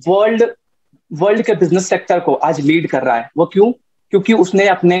वर्ल्ड के बिजनेस सेक्टर को आज लीड कर रहा है। वो क्यों? क्योंकि उसने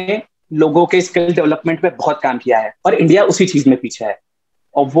अपने लोगों के स्किल डेवलपमेंट पे बहुत काम किया है और इंडिया उसी चीज में पीछे है।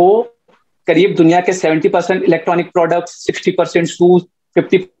 और वो करीब दुनिया के 70% electronic products, 60% shoes,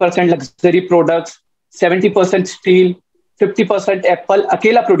 50% luxury products, 70% steel, 50% Apple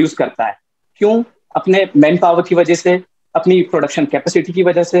अकेला प्रोड्यूस करता है। क्यों? अपने मैन पावर की वजह से, अपनी प्रोडक्शन कैपेसिटी की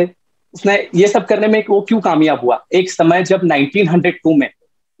वजह से। उसने ये सब करने में वो क्यों कामयाब हुआ? एक समय जब 1902 में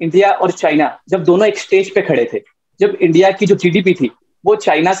इंडिया और चाइना जब दोनों एक स्टेज पे खड़े थे, जब इंडिया की जो जीडीपी थी वो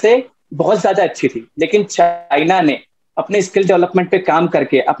चाइना से बहुत ज्यादा अच्छी थी, लेकिन चाइना ने अपने स्किल डेवलपमेंट पे काम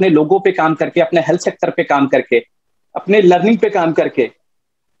करके, अपने लोगों पे काम करके, अपने हेल्थ सेक्टर पे काम करके, अपने लर्निंग पे काम करके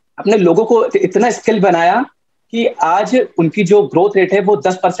अपने लोगों को इतना स्किल बनाया कि आज उनकी जो ग्रोथ रेट है वो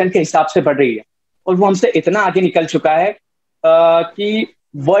 10% के हिसाब से बढ़ रही है। और वो हमसे इतना आगे निकल चुका है कि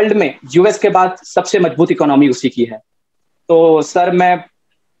वर्ल्ड में यूएस के बाद सबसे मजबूत इकोनॉमी उसी की है। तो सर, मैं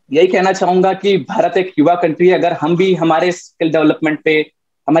यही कहना चाहूंगा कि भारत एक युवा कंट्री है। अगर हम भी हमारे स्किल डेवलपमेंट पे,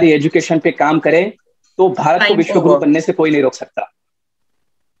 हमारी एजुकेशन पे काम करें तो भारत को विश्व गुरु बनने से कोई नहीं रोक सकता।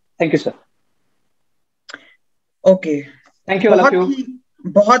 Thank you sir. Okay, thank you all of you.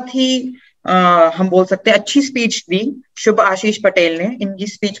 बहुत ही हम बोल सकते हैं अच्छी स्पीच दी शुभ आशीष पटेल ने। इनकी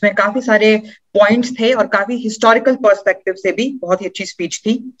स्पीच में काफी सारे पॉइंट्स थे और काफी हिस्टोरिकल पर्सपेक्टिव से भी बहुत ही अच्छी स्पीच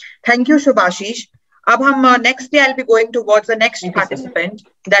थी। थैंक यू शुभ आशीष। अब हम next I will be going towards the next participant,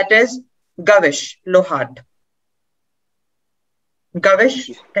 that is गविश लोहाट। Gavish,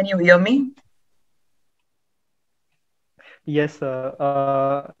 can you hear me? Yes, sir.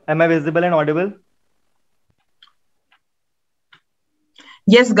 Am I visible and audible?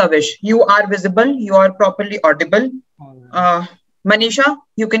 Yes, Gavish, you are visible. You are properly audible. Manisha,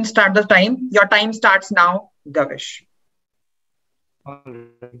 you can start the time. Your time starts now, Gavish. All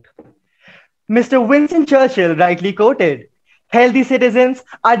right. Mr. Winston Churchill rightly quoted, "Healthy citizens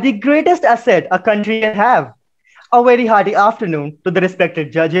are the greatest asset a country can have." A very hearty afternoon to the respected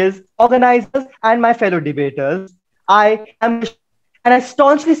judges, organizers, and my fellow debaters. I am and I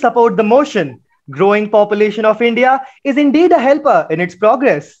staunchly support the motion. Growing population of India is indeed a helper in its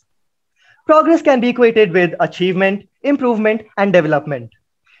progress. Progress can be equated with achievement, improvement, and development.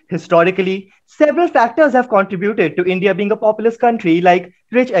 Historically, several factors have contributed to India being a populous country, like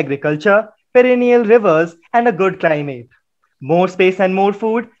rich agriculture, perennial rivers, and a good climate. More space and more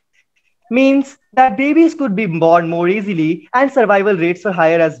food means that babies could be born more easily and survival rates are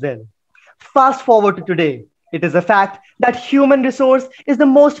higher as well. Fast forward to today, it is a fact that human resource is the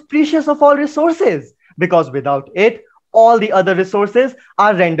most precious of all resources, because without it, all the other resources are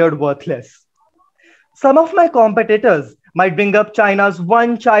rendered worthless. Some of my competitors might bring up China's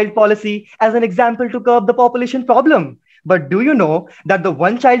one-child policy as an example to curb the population problem. But do you know that the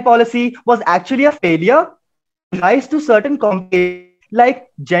one-child policy was actually a failure? It rise to certain complications like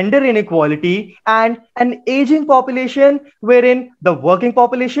gender inequality and an aging population wherein the working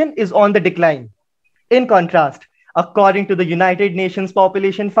population is on the decline. In contrast, according to the United Nations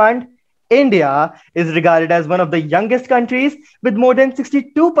Population Fund, India is regarded as one of the youngest countries with more than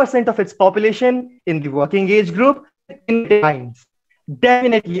 62% of its population in the working age group in minds.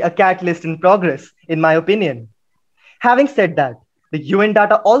 definitely a catalyst in progress, in my opinion. Having said that, the UN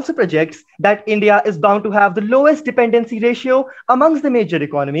data also projects that India is bound to have the lowest dependency ratio amongst the major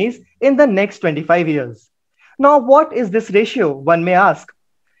economies in the next 25 years. Now, what is this ratio, one may ask?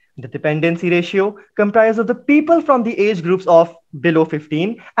 The dependency ratio comprises of the people from the age groups of below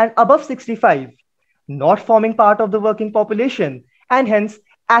 15 and above 65, not forming part of the working population, and hence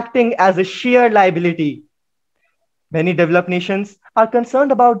acting as a sheer liability. Many developed nations are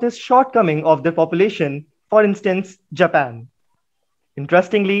concerned about this shortcoming of their population, for instance, Japan.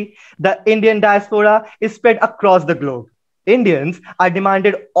 Interestingly, the Indian diaspora is spread across the globe. Indians are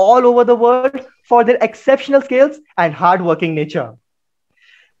demanded all over the world for their exceptional skills and hardworking nature.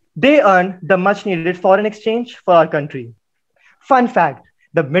 They earn the much needed foreign exchange for our country. Fun fact,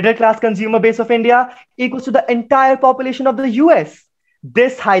 the middle class consumer base of India equals to the entire population of the US.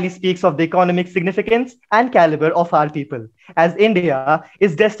 This highly speaks of the economic significance and caliber of our people, as India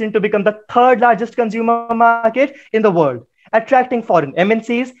is destined to become the third largest consumer market in the world, attracting foreign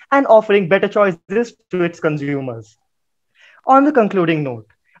MNCs and offering better choices to its consumers. On the concluding note,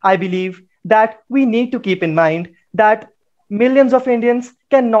 I believe that we need to keep in mind that millions of Indians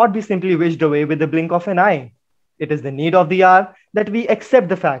cannot be simply wished away with the blink of an eye. It is the need of the hour that we accept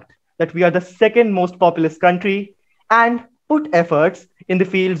the fact that we are the second most populous country and put efforts in the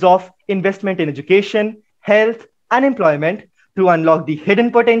fields of investment in education, health, and employment to unlock the hidden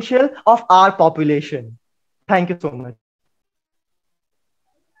potential of our population. Thank you so much.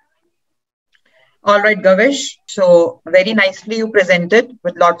 All right, Gavish. So very nicely you presented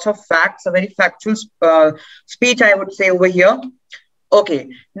with lots of facts, a very factual speech, I would say, over here. Okay,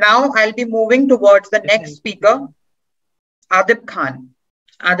 now I'll be moving towards the next speaker, Adib Khan.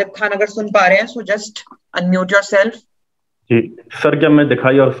 Adib Khan, agar sun pa rahe hain, so just unmute yourself. Ji sir, क्या मैं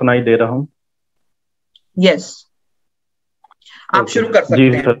दिखाई और सुनाई दे रहा हूँ? Yes, आप शुरू कर सकते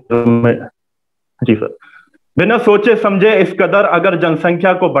हैं। जी सर, बिना सोचे समझे इस कदर अगर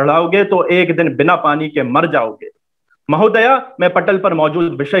जनसंख्या को बढ़ाओगे तो एक दिन बिना पानी के मर जाओगे। महोदया, मैं पटल पर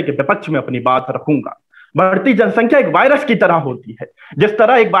मौजूद विषय के विपक्ष में अपनी बात रखूंगा। बढ़ती जनसंख्या एक वायरस की तरह होती है। जिस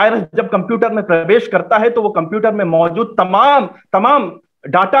तरह एक वायरस जब कंप्यूटर में प्रवेश करता है तो वो कंप्यूटर में मौजूद तमाम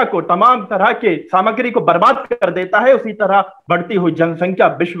डाटा को, तमाम तरह के सामग्री को बर्बाद कर देता है, उसी तरह बढ़ती हुई जनसंख्या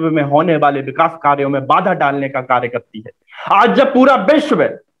विश्व में होने वाले विकास कार्यों में बाधा डालने का कार्य करती है। आज जब पूरा विश्व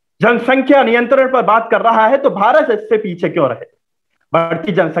जनसंख्या नियंत्रण पर बात कर रहा है तो भारत इससे पीछे क्यों रहे?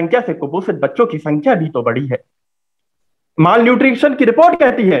 बढ़ती जनसंख्या से कुपोषित बच्चों की संख्या भी तो बढ़ी है। माल न्यूट्रिशन की रिपोर्ट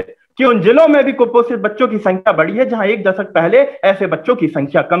कहती है कि उन जिलों में भी कुपोषित बच्चों की संख्या बढ़ी है जहां एक दशक पहले ऐसे बच्चों की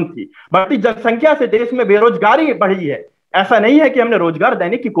संख्या कम थी। बढ़ती जनसंख्या से देश में बेरोजगारी बढ़ी है। ऐसा नहीं है कि हमने रोजगार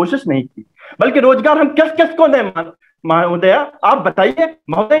देने की कोशिश नहीं की, बल्कि रोजगार हम किस किस को दें? महोदया आप बताइए।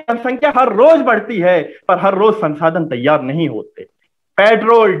 महोदय, जनसंख्या हर रोज बढ़ती है पर हर रोज संसाधन तैयार नहीं होते।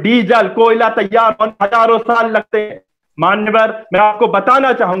 पेट्रोल, डीजल, कोयला तैयार होने हजारों साल लगते हैं। मान्यवर, मैं आपको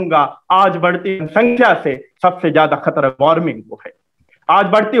बताना चाहूंगा, आज बढ़ती जनसंख्या से सबसे ज्यादा खतरा वार्मिंग को है। आज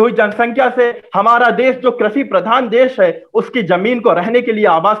बढ़ती हुई जनसंख्या से हमारा देश जो कृषि प्रधान देश है, उसकी जमीन को रहने के लिए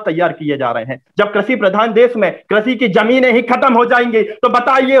आवास तैयार किए जा रहे हैं। जब कृषि प्रधान देश में कृषि की जमीनें ही खत्म हो जाएंगी तो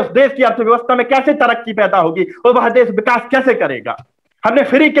बताइए उस देश की अर्थव्यवस्था में कैसे तरक्की पैदा होगी और वह देश विकास कैसे करेगा? हमने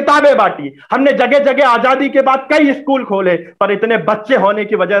फ्री किताबें बांटी, हमने जगह जगह आजादी के बाद कई स्कूल खोले, पर इतने बच्चे होने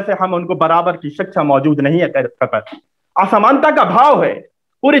की वजह से हम उनको बराबर की शिक्षा मौजूद नहीं है। असमानता का भाव है,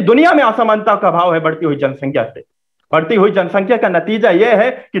 पूरी दुनिया में असमानता का भाव है बढ़ती हुई जनसंख्या से। बढ़ती हुई जनसंख्या का नतीजा यह है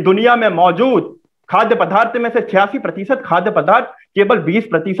कि दुनिया में मौजूद खाद्य पदार्थ में से 86% खाद्य पदार्थ केवल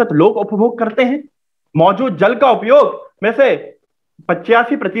 20% लोग उपभोग करते हैं। मौजूद जल का उपयोग में से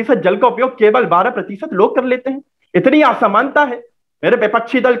 85% जल का उपयोग केवल 12% लोग कर लेते हैं। इतनी असमानता है। मेरे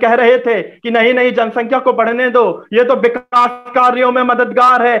विपक्षी दल कह रहे थे कि नहीं जनसंख्या को बढ़ने दो, ये तो विकास कार्यों में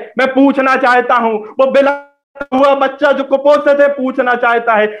मददगार है। मैं पूछना चाहता हूं, वो बिला हुआ बच्चा जो कुपोषित है पूछना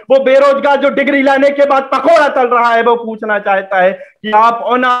चाहता है, वो बेरोजगार जो डिग्री लेने के बाद पकौड़ा तल रहा है वो पूछना चाहता है कि आप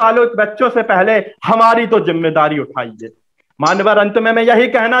उन आलोक बच्चों से पहले हमारी तो जिम्मेदारी उठाइए। मानवर, अंत में मैं यही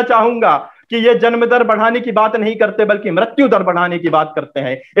कहना चाहूंगा कि ये जन्म दर बढ़ाने की बात नहीं करते बल्कि मृत्यु दर बढ़ाने की बात करते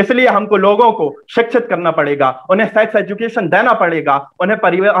हैं। इसलिए हमको लोगों को शिक्षित करना पड़ेगा, उन्हें सेक्स एजुकेशन देना पड़ेगा, उन्हें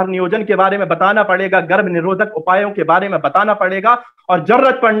परिवार नियोजन के बारे में बताना पड़ेगा, गर्भ निरोधक उपायों के बारे में बताना पड़ेगा और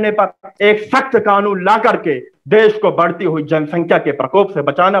जरूरत पड़ने पर एक सख्त कानून ला करके देश को बढ़ती हुई जनसंख्या के प्रकोप से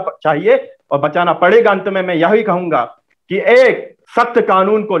बचाना चाहिए और बचाना पड़ेगा। अंत में मैं यही कहूंगा कि एक सख्त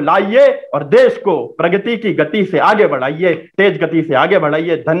कानून को लाइए और देश को प्रगति की गति से आगे बढ़ाइए, तेज गति से आगे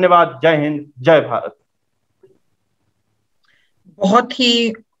बढ़ाइए। धन्यवाद। जय हिंद, जय भारत। बहुत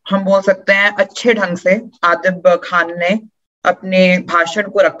ही हम बोल सकते हैं अच्छे ढंग से आदिब खान ने अपने भाषण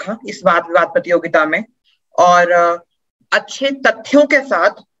को रखा इस वाद विवाद प्रतियोगिता में, और अच्छे तथ्यों के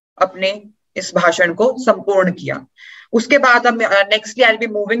साथ अपने इस भाषण को संपूर्ण किया. उसके बाद हम nextly I'll be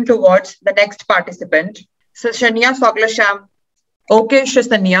moving towards the next participant, Shania Soglasham. Okay,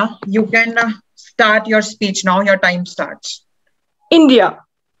 Shania, you can start your speech now. Your time starts. India,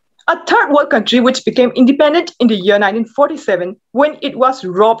 a third world country which became independent in the year 1947 when it was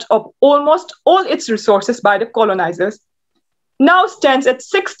robbed of almost all its resources by the colonizers, now stands at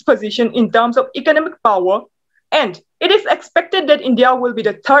 6th position in terms of economic power, and it is expected that India will be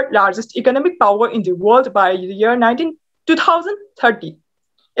the third largest economic power in the world by the year 2030,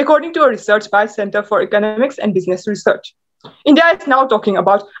 according to a research by Center for Economics and Business Research. India is now talking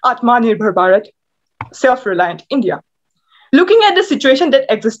about Atmanirbhar Bharat, self-reliant India. Looking at the situation that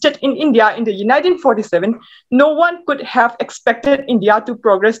existed in India in the year 1947, no one could have expected India to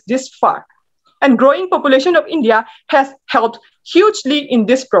progress this far. And growing population of India has helped hugely in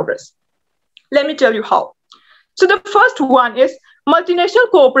this progress. Let me tell you how. So the first one is multinational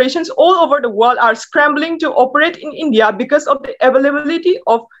corporations all over the world are scrambling to operate in India because of the availability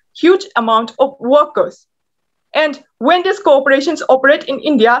of huge amount of workers. And when these corporations operate in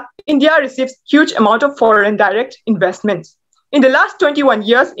India, India receives huge amount of foreign direct investments. In the last 21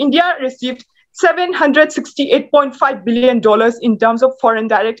 years, India received $768.5 billion in terms of foreign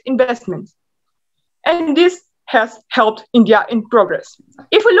direct investments. And this has helped India in progress.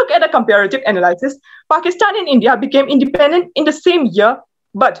 If we look at a comparative analysis, Pakistan and India became independent in the same year,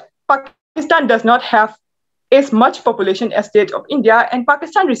 but Pakistan does not have as much population as that of India, and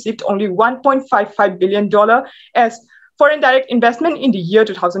Pakistan received only $1.55 billion as foreign direct investment in the year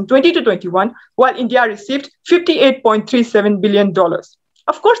 2020 to 21, while India received $58.37 billion.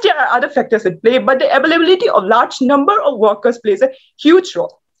 Of course, there are other factors at play, but the availability of large number of workers plays a huge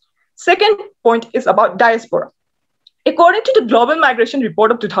role. Second point is about diaspora. According to the Global Migration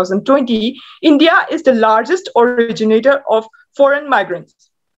Report of 2020, India is the largest originator of foreign migrants.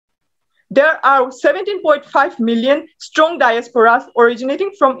 There are 17.5 million strong diasporas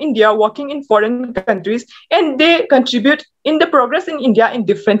originating from India working in foreign countries, and they contribute in the progress in India in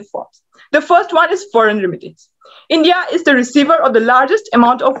different forms. The first one is foreign remittance. India is the receiver of the largest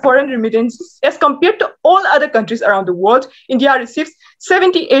amount of foreign remittances as compared to all other countries around the world. India receives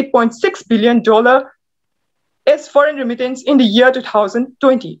 $78.6 billion as foreign remittance in the year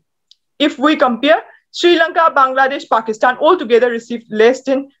 2020. If we compare, Sri Lanka, Bangladesh, Pakistan altogether received less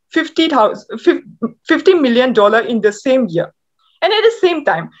than $50 million in the same year. And at the same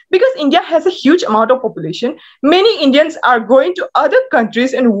time, because India has a huge amount of population, many Indians are going to other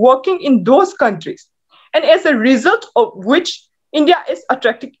countries and working in those countries. And as a result of which, India is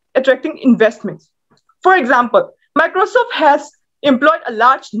attracting investments. For example, Microsoft has employed a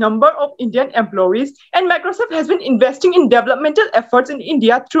large number of Indian employees, and Microsoft has been investing in developmental efforts in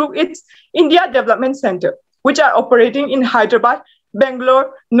India through its India Development Center, which are operating in Hyderabad,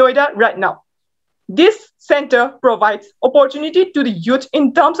 Bangalore, Noida right now. This center provides opportunity to the youth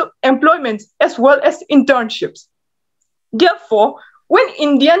in terms of employment as well as internships. Therefore, when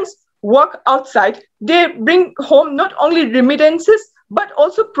Indians work outside, they bring home not only remittances, but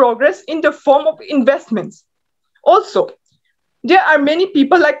also progress in the form of investments. Also, there are many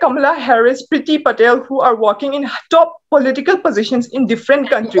people like Kamala Harris, Priti Patel, who are working in top political positions in different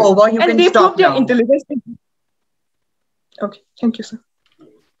countries. And they prove their intelligence. Okay, thank you, sir.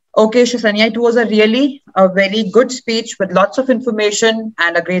 Okay, Shasanya, it was a very good speech with lots of information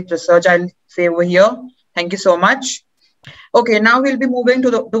and a great research, I'll say over here. Thank you so much. Okay, now we'll be moving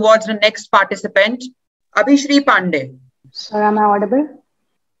towards the next participant, Abhishri Pandey. Sir, am I audible?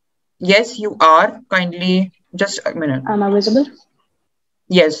 Yes, you are. Kindly, just a minute. Am I visible?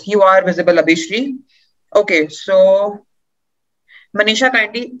 Yes, you are visible, Abhishri. Okay, so Manisha,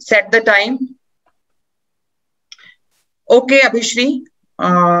 kindly set the time. Okay, Abhishri,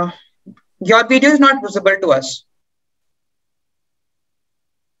 your video is not visible to us.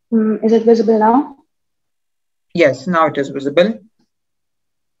 Is it visible now? Yes, now it is visible.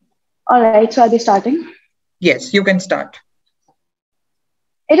 All right, so are we starting? Yes, you can start.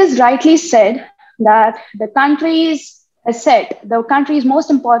 It is rightly said that the country's asset, the country's most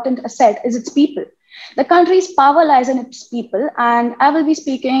important asset is its people. The country's power lies in its people, and I will be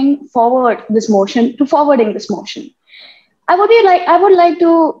speaking forwarding this motion. I would like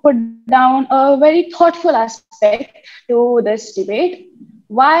to put down a very thoughtful aspect to this debate.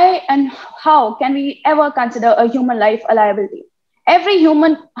 Why and how can we ever consider a human life a liability? Every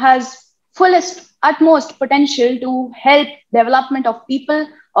human has fullest, utmost potential to help development of people,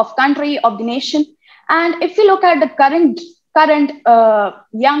 of country, of the nation. And if you look at the current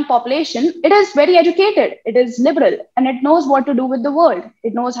young population, it is very educated, it is liberal, and it knows what to do with the world.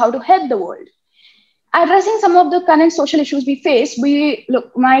 It knows how to help the world. Addressing some of the current social issues we face, we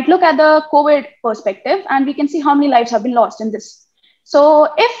might look at the COVID perspective, and we can see how many lives have been lost in this. So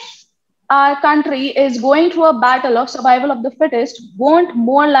if our country is going through a battle of survival of the fittest, won't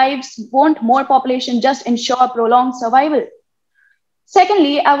more lives, won't more population just ensure prolonged survival?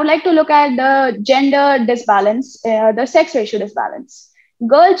 Secondly, I would like to look at the gender disbalance, the sex ratio disbalance.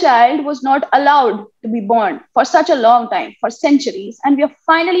 Girl child was not allowed to be born for such a long time, for centuries. And we are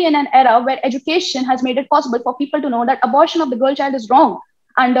finally in an era where education has made it possible for people to know that abortion of the girl child is wrong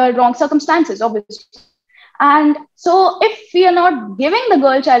under wrong circumstances, obviously. And so if we are not giving the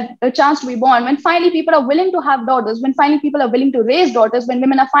girl child a chance to be born, when finally people are willing to have daughters, when finally people are willing to raise daughters, when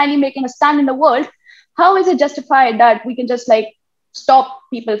women are finally making a stand in the world, how is it justified that we can just stop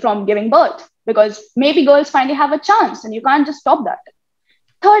people from giving birth? Because maybe girls finally have a chance and you can't just stop that.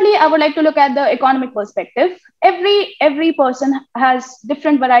 Thirdly, I would like to look at the economic perspective. Every person has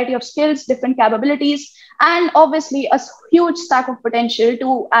different variety of skills, different capabilities, and obviously a huge stack of potential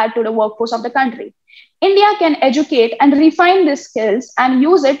to add to the workforce of the country. India can educate and refine these skills and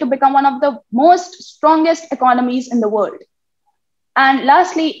use it to become one of the most strongest economies in the world. And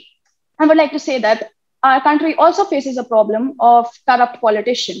lastly, I would like to say that our country also faces a problem of corrupt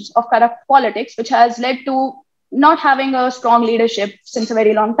politicians, of corrupt politics, which has led to not having a strong leadership since a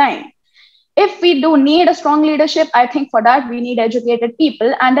very long time. If we do need a strong leadership, I think for that we need educated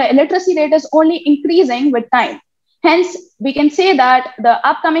people, and the illiteracy rate is only increasing with time. Hence, we can say that the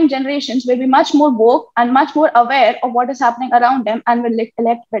upcoming generations will be much more woke and much more aware of what is happening around them and will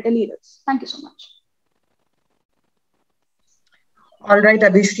elect better leaders. Thank you so much. All right,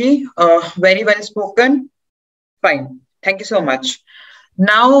 Abhishri, very well spoken. Fine. Thank you so much.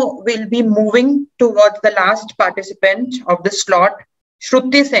 Now we'll be moving towards the last participant of the slot,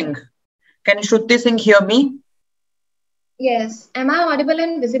 Shruti Singh. Can Shruti Singh hear me? Yes. Am I audible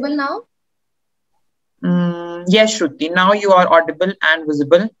and visible now? Yes, Shruti. Now you are audible and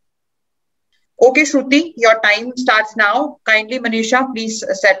visible. Okay, Shruti, your time starts now. Kindly, Manisha, please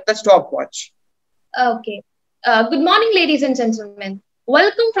set the stopwatch. Okay. Good morning, ladies and gentlemen.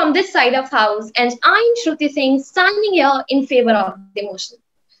 Welcome from this side of house, and I'm Shruti Singh, standing here in favor of the motion.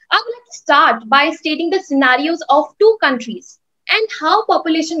 I would like to start by stating the scenarios of two countries and how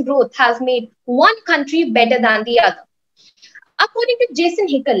population growth has made one country better than the other. According to Jason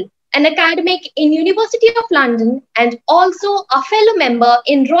Hickel, an academic in University of London and also a fellow member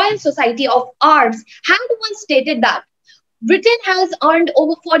in Royal Society of Arts, had once stated that Britain has earned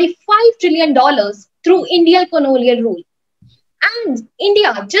over $45 trillion through Indian colonial rule. And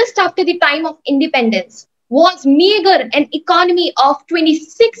India, just after the time of independence, was meager an economy of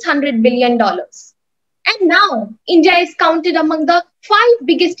 $2,600 billion. And now India is counted among the 5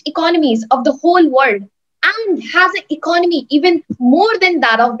 biggest economies of the whole world and has an economy even more than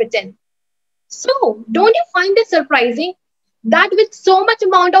that of Britain. So don't you find it surprising that with so much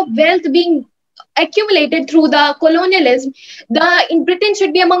amount of wealth being accumulated through the colonialism, in Britain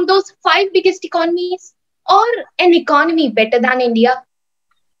should be among those 5 biggest economies, or an economy better than India?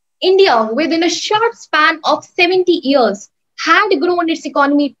 India, within a short span of 70 years, had grown its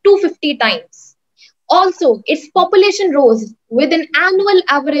economy 250 times. Also, its population rose with an annual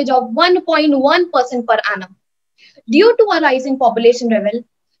average of 1.1% per annum. Due to a rising population level,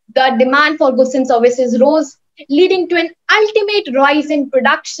 the demand for goods and services rose, leading to an ultimate rise in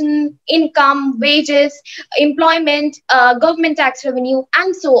production, income, wages, employment, government tax revenue,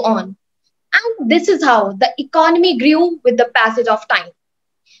 and so on. And this is how the economy grew with the passage of time.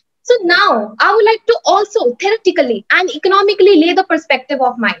 So now I would like to also theoretically and economically lay the perspective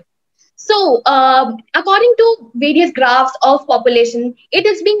of mine. So according to various graphs of population, it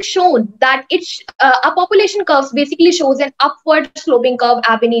is being shown that a population curve basically shows an upward sloping curve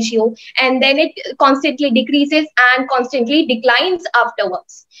ab initio, and then it constantly decreases and constantly declines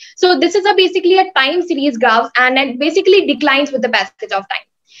afterwards. So this is basically a time series graph, and it basically declines with the passage of time.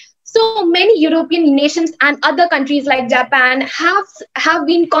 So many European nations and other countries like Japan have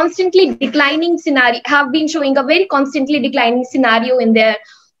been constantly declining scenario, have been showing a very constantly declining scenario in their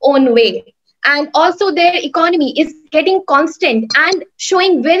own way. And also their economy is getting constant and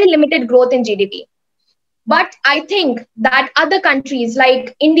showing very limited growth in GDP. But I think that other countries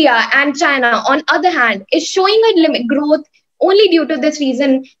like India and China, on other hand, is showing a limit growth only due to this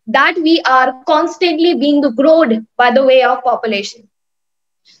reason that we are constantly being growed by the way of population.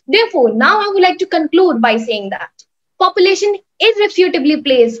 Therefore, now I would like to conclude by saying that population irrefutably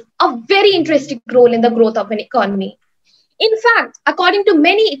plays a very interesting role in the growth of an economy. In fact, according to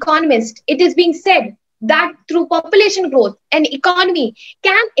many economists, it is being said that through population growth, an economy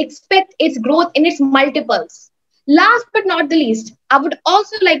can expect its growth in its multiples. Last but not the least, I would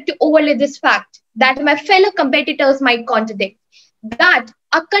also like to overlay this fact that my fellow competitors might contradict. That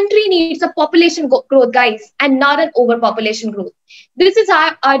a country needs a population growth, guys, and not an overpopulation growth. This is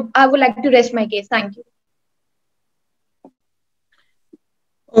how I would like to rest my case. Thank you.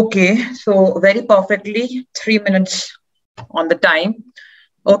 Okay, so very perfectly, 3 minutes on the time.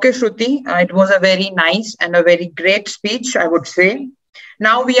 Okay, Shruti, it was a very nice and a very great speech, I would say.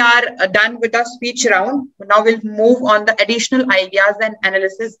 Now we are done with our speech round. Now we'll move on the additional ideas and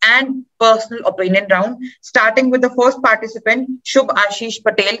analysis and personal opinion round, starting with the first participant, Shubh Ashish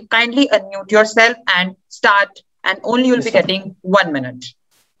Patel. Kindly unmute yourself and start, and only you'll be getting 1 minute.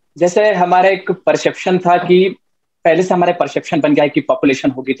 जैसे हमारा एक perception था कि पहले से हमारा perception बन गया है कि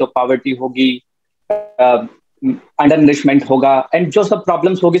पॉपुलेशन होगी तो पॉवर्टी होगी, अंडर नरिशमेंट होगा, एंड जो सब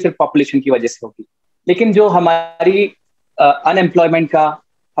प्रॉब्लम्स होगी सिर्फ पॉपुलेशन की वजह से होगी. लेकिन जो हमारी अनएम्प्लॉयमेंट का,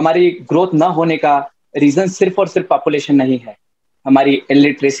 हमारी ग्रोथ ना होने का रीजन सिर्फ और सिर्फ पॉपुलेशन नहीं है. हमारी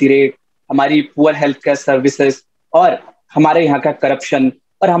इलिटरेसी रेट, हमारी पुअर हेल्थ केयर सर्विसेज और हमारे यहाँ का करप्शन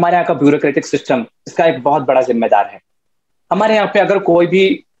और हमारे यहाँ का ब्यूरोक्रेटिक सिस्टम इसका एक बहुत बड़ा जिम्मेदार है. हमारे यहाँ पे अगर कोई भी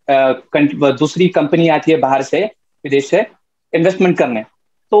दूसरी कंपनी आती है बाहर से, विदेश से इन्वेस्टमेंट करने,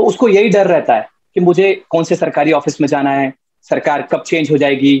 तो उसको यही डर रहता है कि मुझे कौन से सरकारी ऑफिस में जाना है, सरकार कब चेंज हो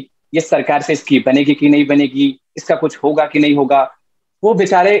जाएगी, ये सरकार से इसकी बनेगी कि नहीं बनेगी, इसका कुछ होगा कि नहीं होगा. वो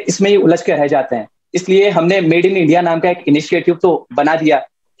बेचारे इसमें ही उलझ के रह जाते हैं. इसलिए हमने मेड इन इंडिया नाम का एक इनिशिएटिव तो बना दिया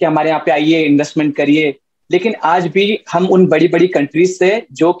कि हमारे यहाँ पे आइए, इन्वेस्टमेंट करिए. लेकिन आज भी हम उन बड़ी बड़ी कंट्रीज से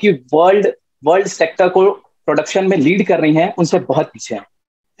जो कि वर्ल्ड सेक्टर को प्रोडक्शन में लीड कर रही हैं, उनसे बहुत पीछे हैं.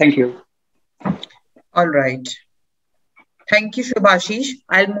 Thank you. All right. Thank you, Shubhashish.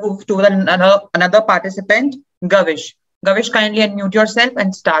 I'll move to another participant, Gavish. Gavish, kindly unmute yourself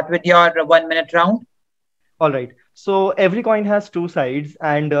and start with your 1 minute round. All right. So every coin has two sides.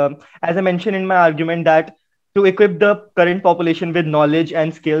 And as I mentioned in my argument that to equip the current population with knowledge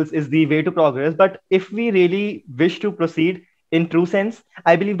and skills is the way to progress. But if we really wish to proceed in true sense,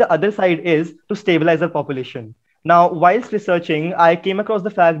 I believe the other side is to stabilize our population. Now, whilst researching, I came across the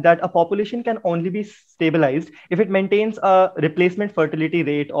fact that a population can only be stabilized if it maintains a replacement fertility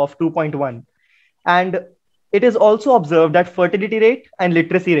rate of 2.1. And it is also observed that fertility rate and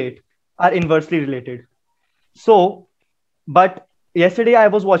literacy rate are inversely related. So, but yesterday I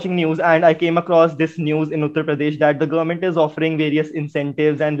was watching news and I came across this news in Uttar Pradesh that the government is offering various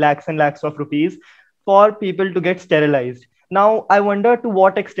incentives and lakhs of rupees for people to get sterilized. Now, I wonder to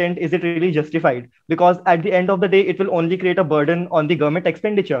what extent is it really justified? Because at the end of the day, it will only create a burden on the government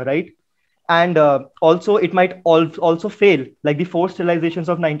expenditure, right? And also, it might also fail, like the forced sterilizations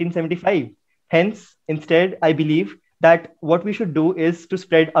of 1975. Hence, instead, I believe that what we should do is to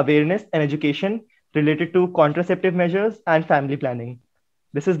spread awareness and education related to contraceptive measures and family planning.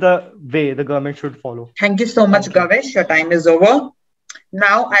 This is the way the government should follow. Thank you so much, Gavish. Your time is over.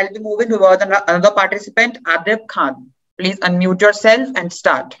 Now, I'll be moving toward another participant, Adib Khan. Please unmute yourself and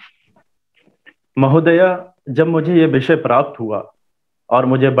start. महोदया, जब मुझे ये विषय प्राप्त हुआ और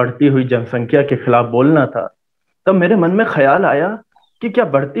मुझे बढ़ती हुई जनसंख्या के खिलाफ बोलना था, तब मेरे मन में ख्याल आया कि क्या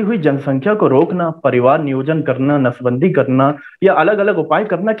बढ़ती हुई जनसंख्या को रोकना, परिवार नियोजन करना, नसबंदी करना या अलग अलग उपाय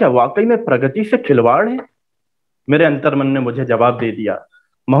करना क्या वाकई में प्रगति से खिलवाड़ है? मेरे अंतर्मन ने मुझे जवाब दे दिया.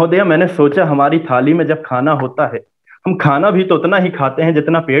 महोदया, मैंने सोचा हमारी थाली में जब खाना होता है, हम खाना भी तो उतना ही खाते हैं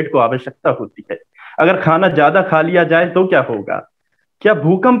जितना पेट को आवश्यकता होती है. अगर खाना ज्यादा खा लिया जाए तो क्या होगा? क्या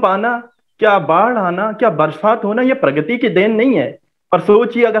भूकंप आना, क्या बाढ़ आना, क्या बरसात होना यह प्रगति की देन नहीं है? पर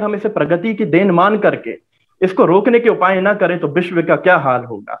सोचिए, अगर हम इसे प्रगति की देन मान करके इसको रोकने के उपाय ना करें तो विश्व का क्या हाल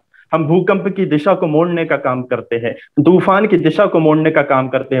होगा? हम भूकंप की दिशा को मोड़ने का काम करते हैं, तूफान की दिशा को मोड़ने का काम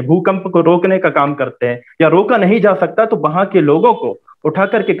करते हैं, भूकंप को रोकने का काम करते हैं. या रोका नहीं जा सकता तो वहां के लोगों को उठा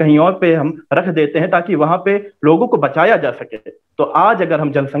करके कहीं और पे हम रख देते हैं ताकि वहां पे लोगों को बचाया जा सके. तो आज अगर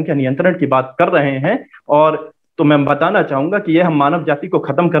हम जनसंख्या नियंत्रण की बात कर रहे हैं, और तो मैं बताना चाहूंगा कि ये हम मानव जाति को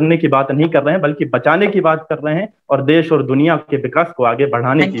खत्म करने की बात नहीं कर रहे हैं, बल्कि बचाने की बात कर रहे हैं और देश और दुनिया के विकास को आगे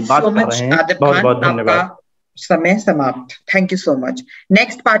बढ़ाने की बात कर रहे हैं. बहुत बहुत धन्यवाद. समय समाप्त. Thank you so much.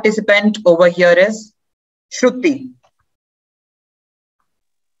 Next participant over here is Shruti.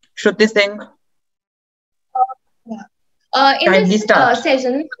 Shruti Singh. In this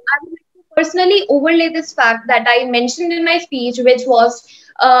session, I would like to personally overlay this fact that I mentioned in my speech, which was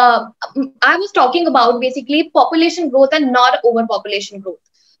I was talking about basically population growth and not overpopulation growth.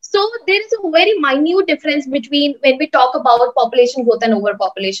 So there is a very minute difference between when we talk about population growth and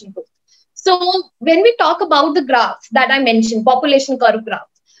overpopulation growth. So when we talk about the graph that I mentioned, population curve graph,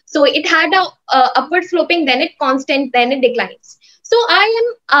 so it had a upward sloping, then it constant, then it declines. So I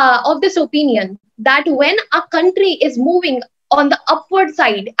am of this opinion that when a country is moving on the upward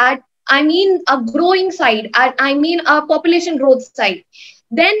side, I mean a growing side, I mean a population growth side,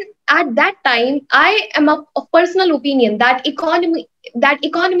 then at that time, I am of personal opinion that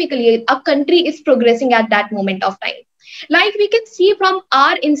economically a country is progressing at that moment of time. Like we can see from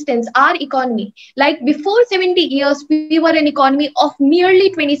our instance, our economy, like before 70 years, we were an economy of nearly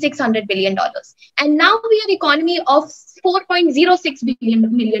 $2,600 billion. And now we are economy of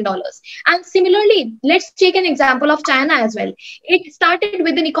 $4.06 million. And similarly, let's take an example of China as well. It started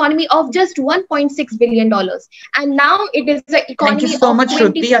with an economy of just $1.6 billion. And now it is an economy Thank you so much,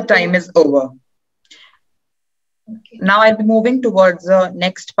 Shruti. Your time is over. Okay. Now I'll be moving towards the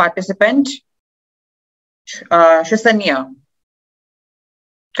next participant. Shisanya,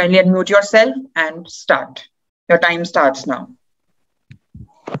 kindly unmute yourself and start. Your time starts now.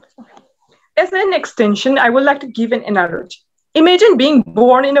 As an extension, I would like to give an analogy. Imagine being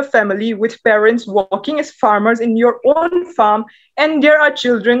born in a family with parents working as farmers in your own farm, and there are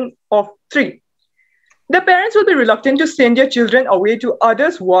children of 3. The parents will be reluctant to send their children away to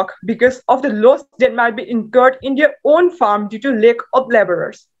others' work because of the loss that might be incurred in their own farm due to lack of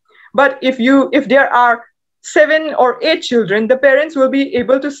laborers. But if there are 7 or 8 children, the parents will be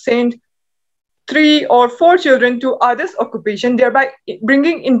able to send 3 or 4 children to others' occupation, thereby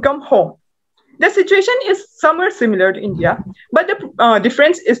bringing income home. The situation is somewhere similar to India, but the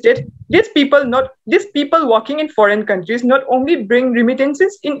difference is that these people working in foreign countries not only bring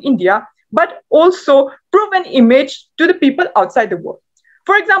remittances in India, but also prove an image to the people outside the world.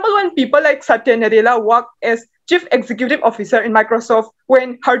 For example, when people like Satya Nadella work as Chief Executive Officer in Microsoft,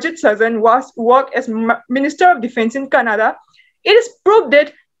 when Harjit Sajjan worked as Minister of Defense in Canada, it is proof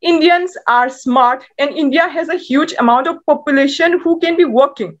that Indians are smart and India has a huge amount of population who can be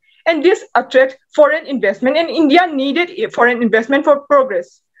working. And this attracts foreign investment, and India needed foreign investment for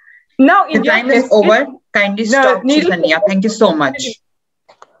progress. Now the time is over. Kindly stop, Shisanya. Thank you so much.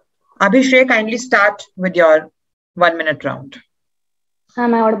 Abhishek, kindly start with your 1-minute round.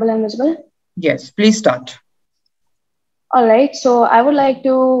 Am I audible and visible? Yes, please start. All right. So I would like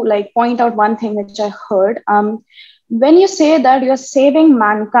to point out one thing which I heard. When you say that you're saving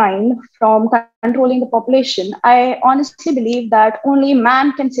mankind from controlling the population, I honestly believe that only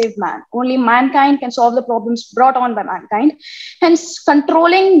man can save man. Only mankind can solve the problems brought on by mankind. Hence,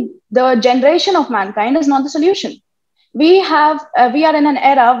 controlling the generation of mankind is not the solution. We are in an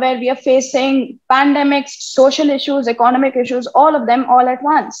era where we are facing pandemics, social issues, economic issues, all of them all at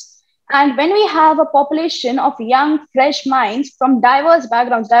once. And when we have a population of young, fresh minds from diverse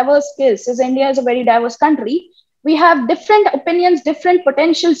backgrounds, diverse skills, as India is a very diverse country, we have different opinions, different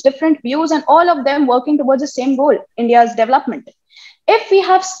potentials, different views, and all of them working towards the same goal, India's development. If we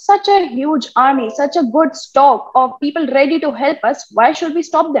have such a huge army, such a good stock of people ready to help us, why should we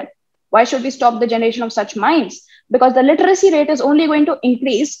stop them? Why should we stop the generation of such minds? Because the literacy rate is only going to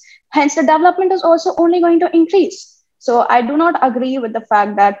increase. Hence, the development is also only going to increase. So I do not agree with the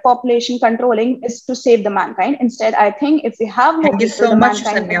fact that population controlling is to save the mankind. Instead, I think if we have more Thank you so much,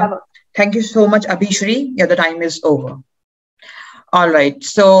 Sanya. Thank you so much, Abhishri. Yeah, the time is over. All right.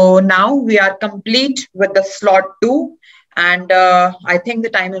 So now we are complete with the slot 2. And I think the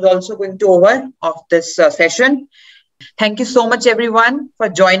time is also going to over of this session. Thank you so much, everyone, for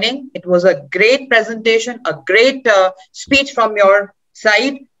joining. It was a great presentation, a great speech from your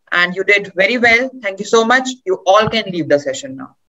side, and you did very well. Thank you so much. You all can leave the session now.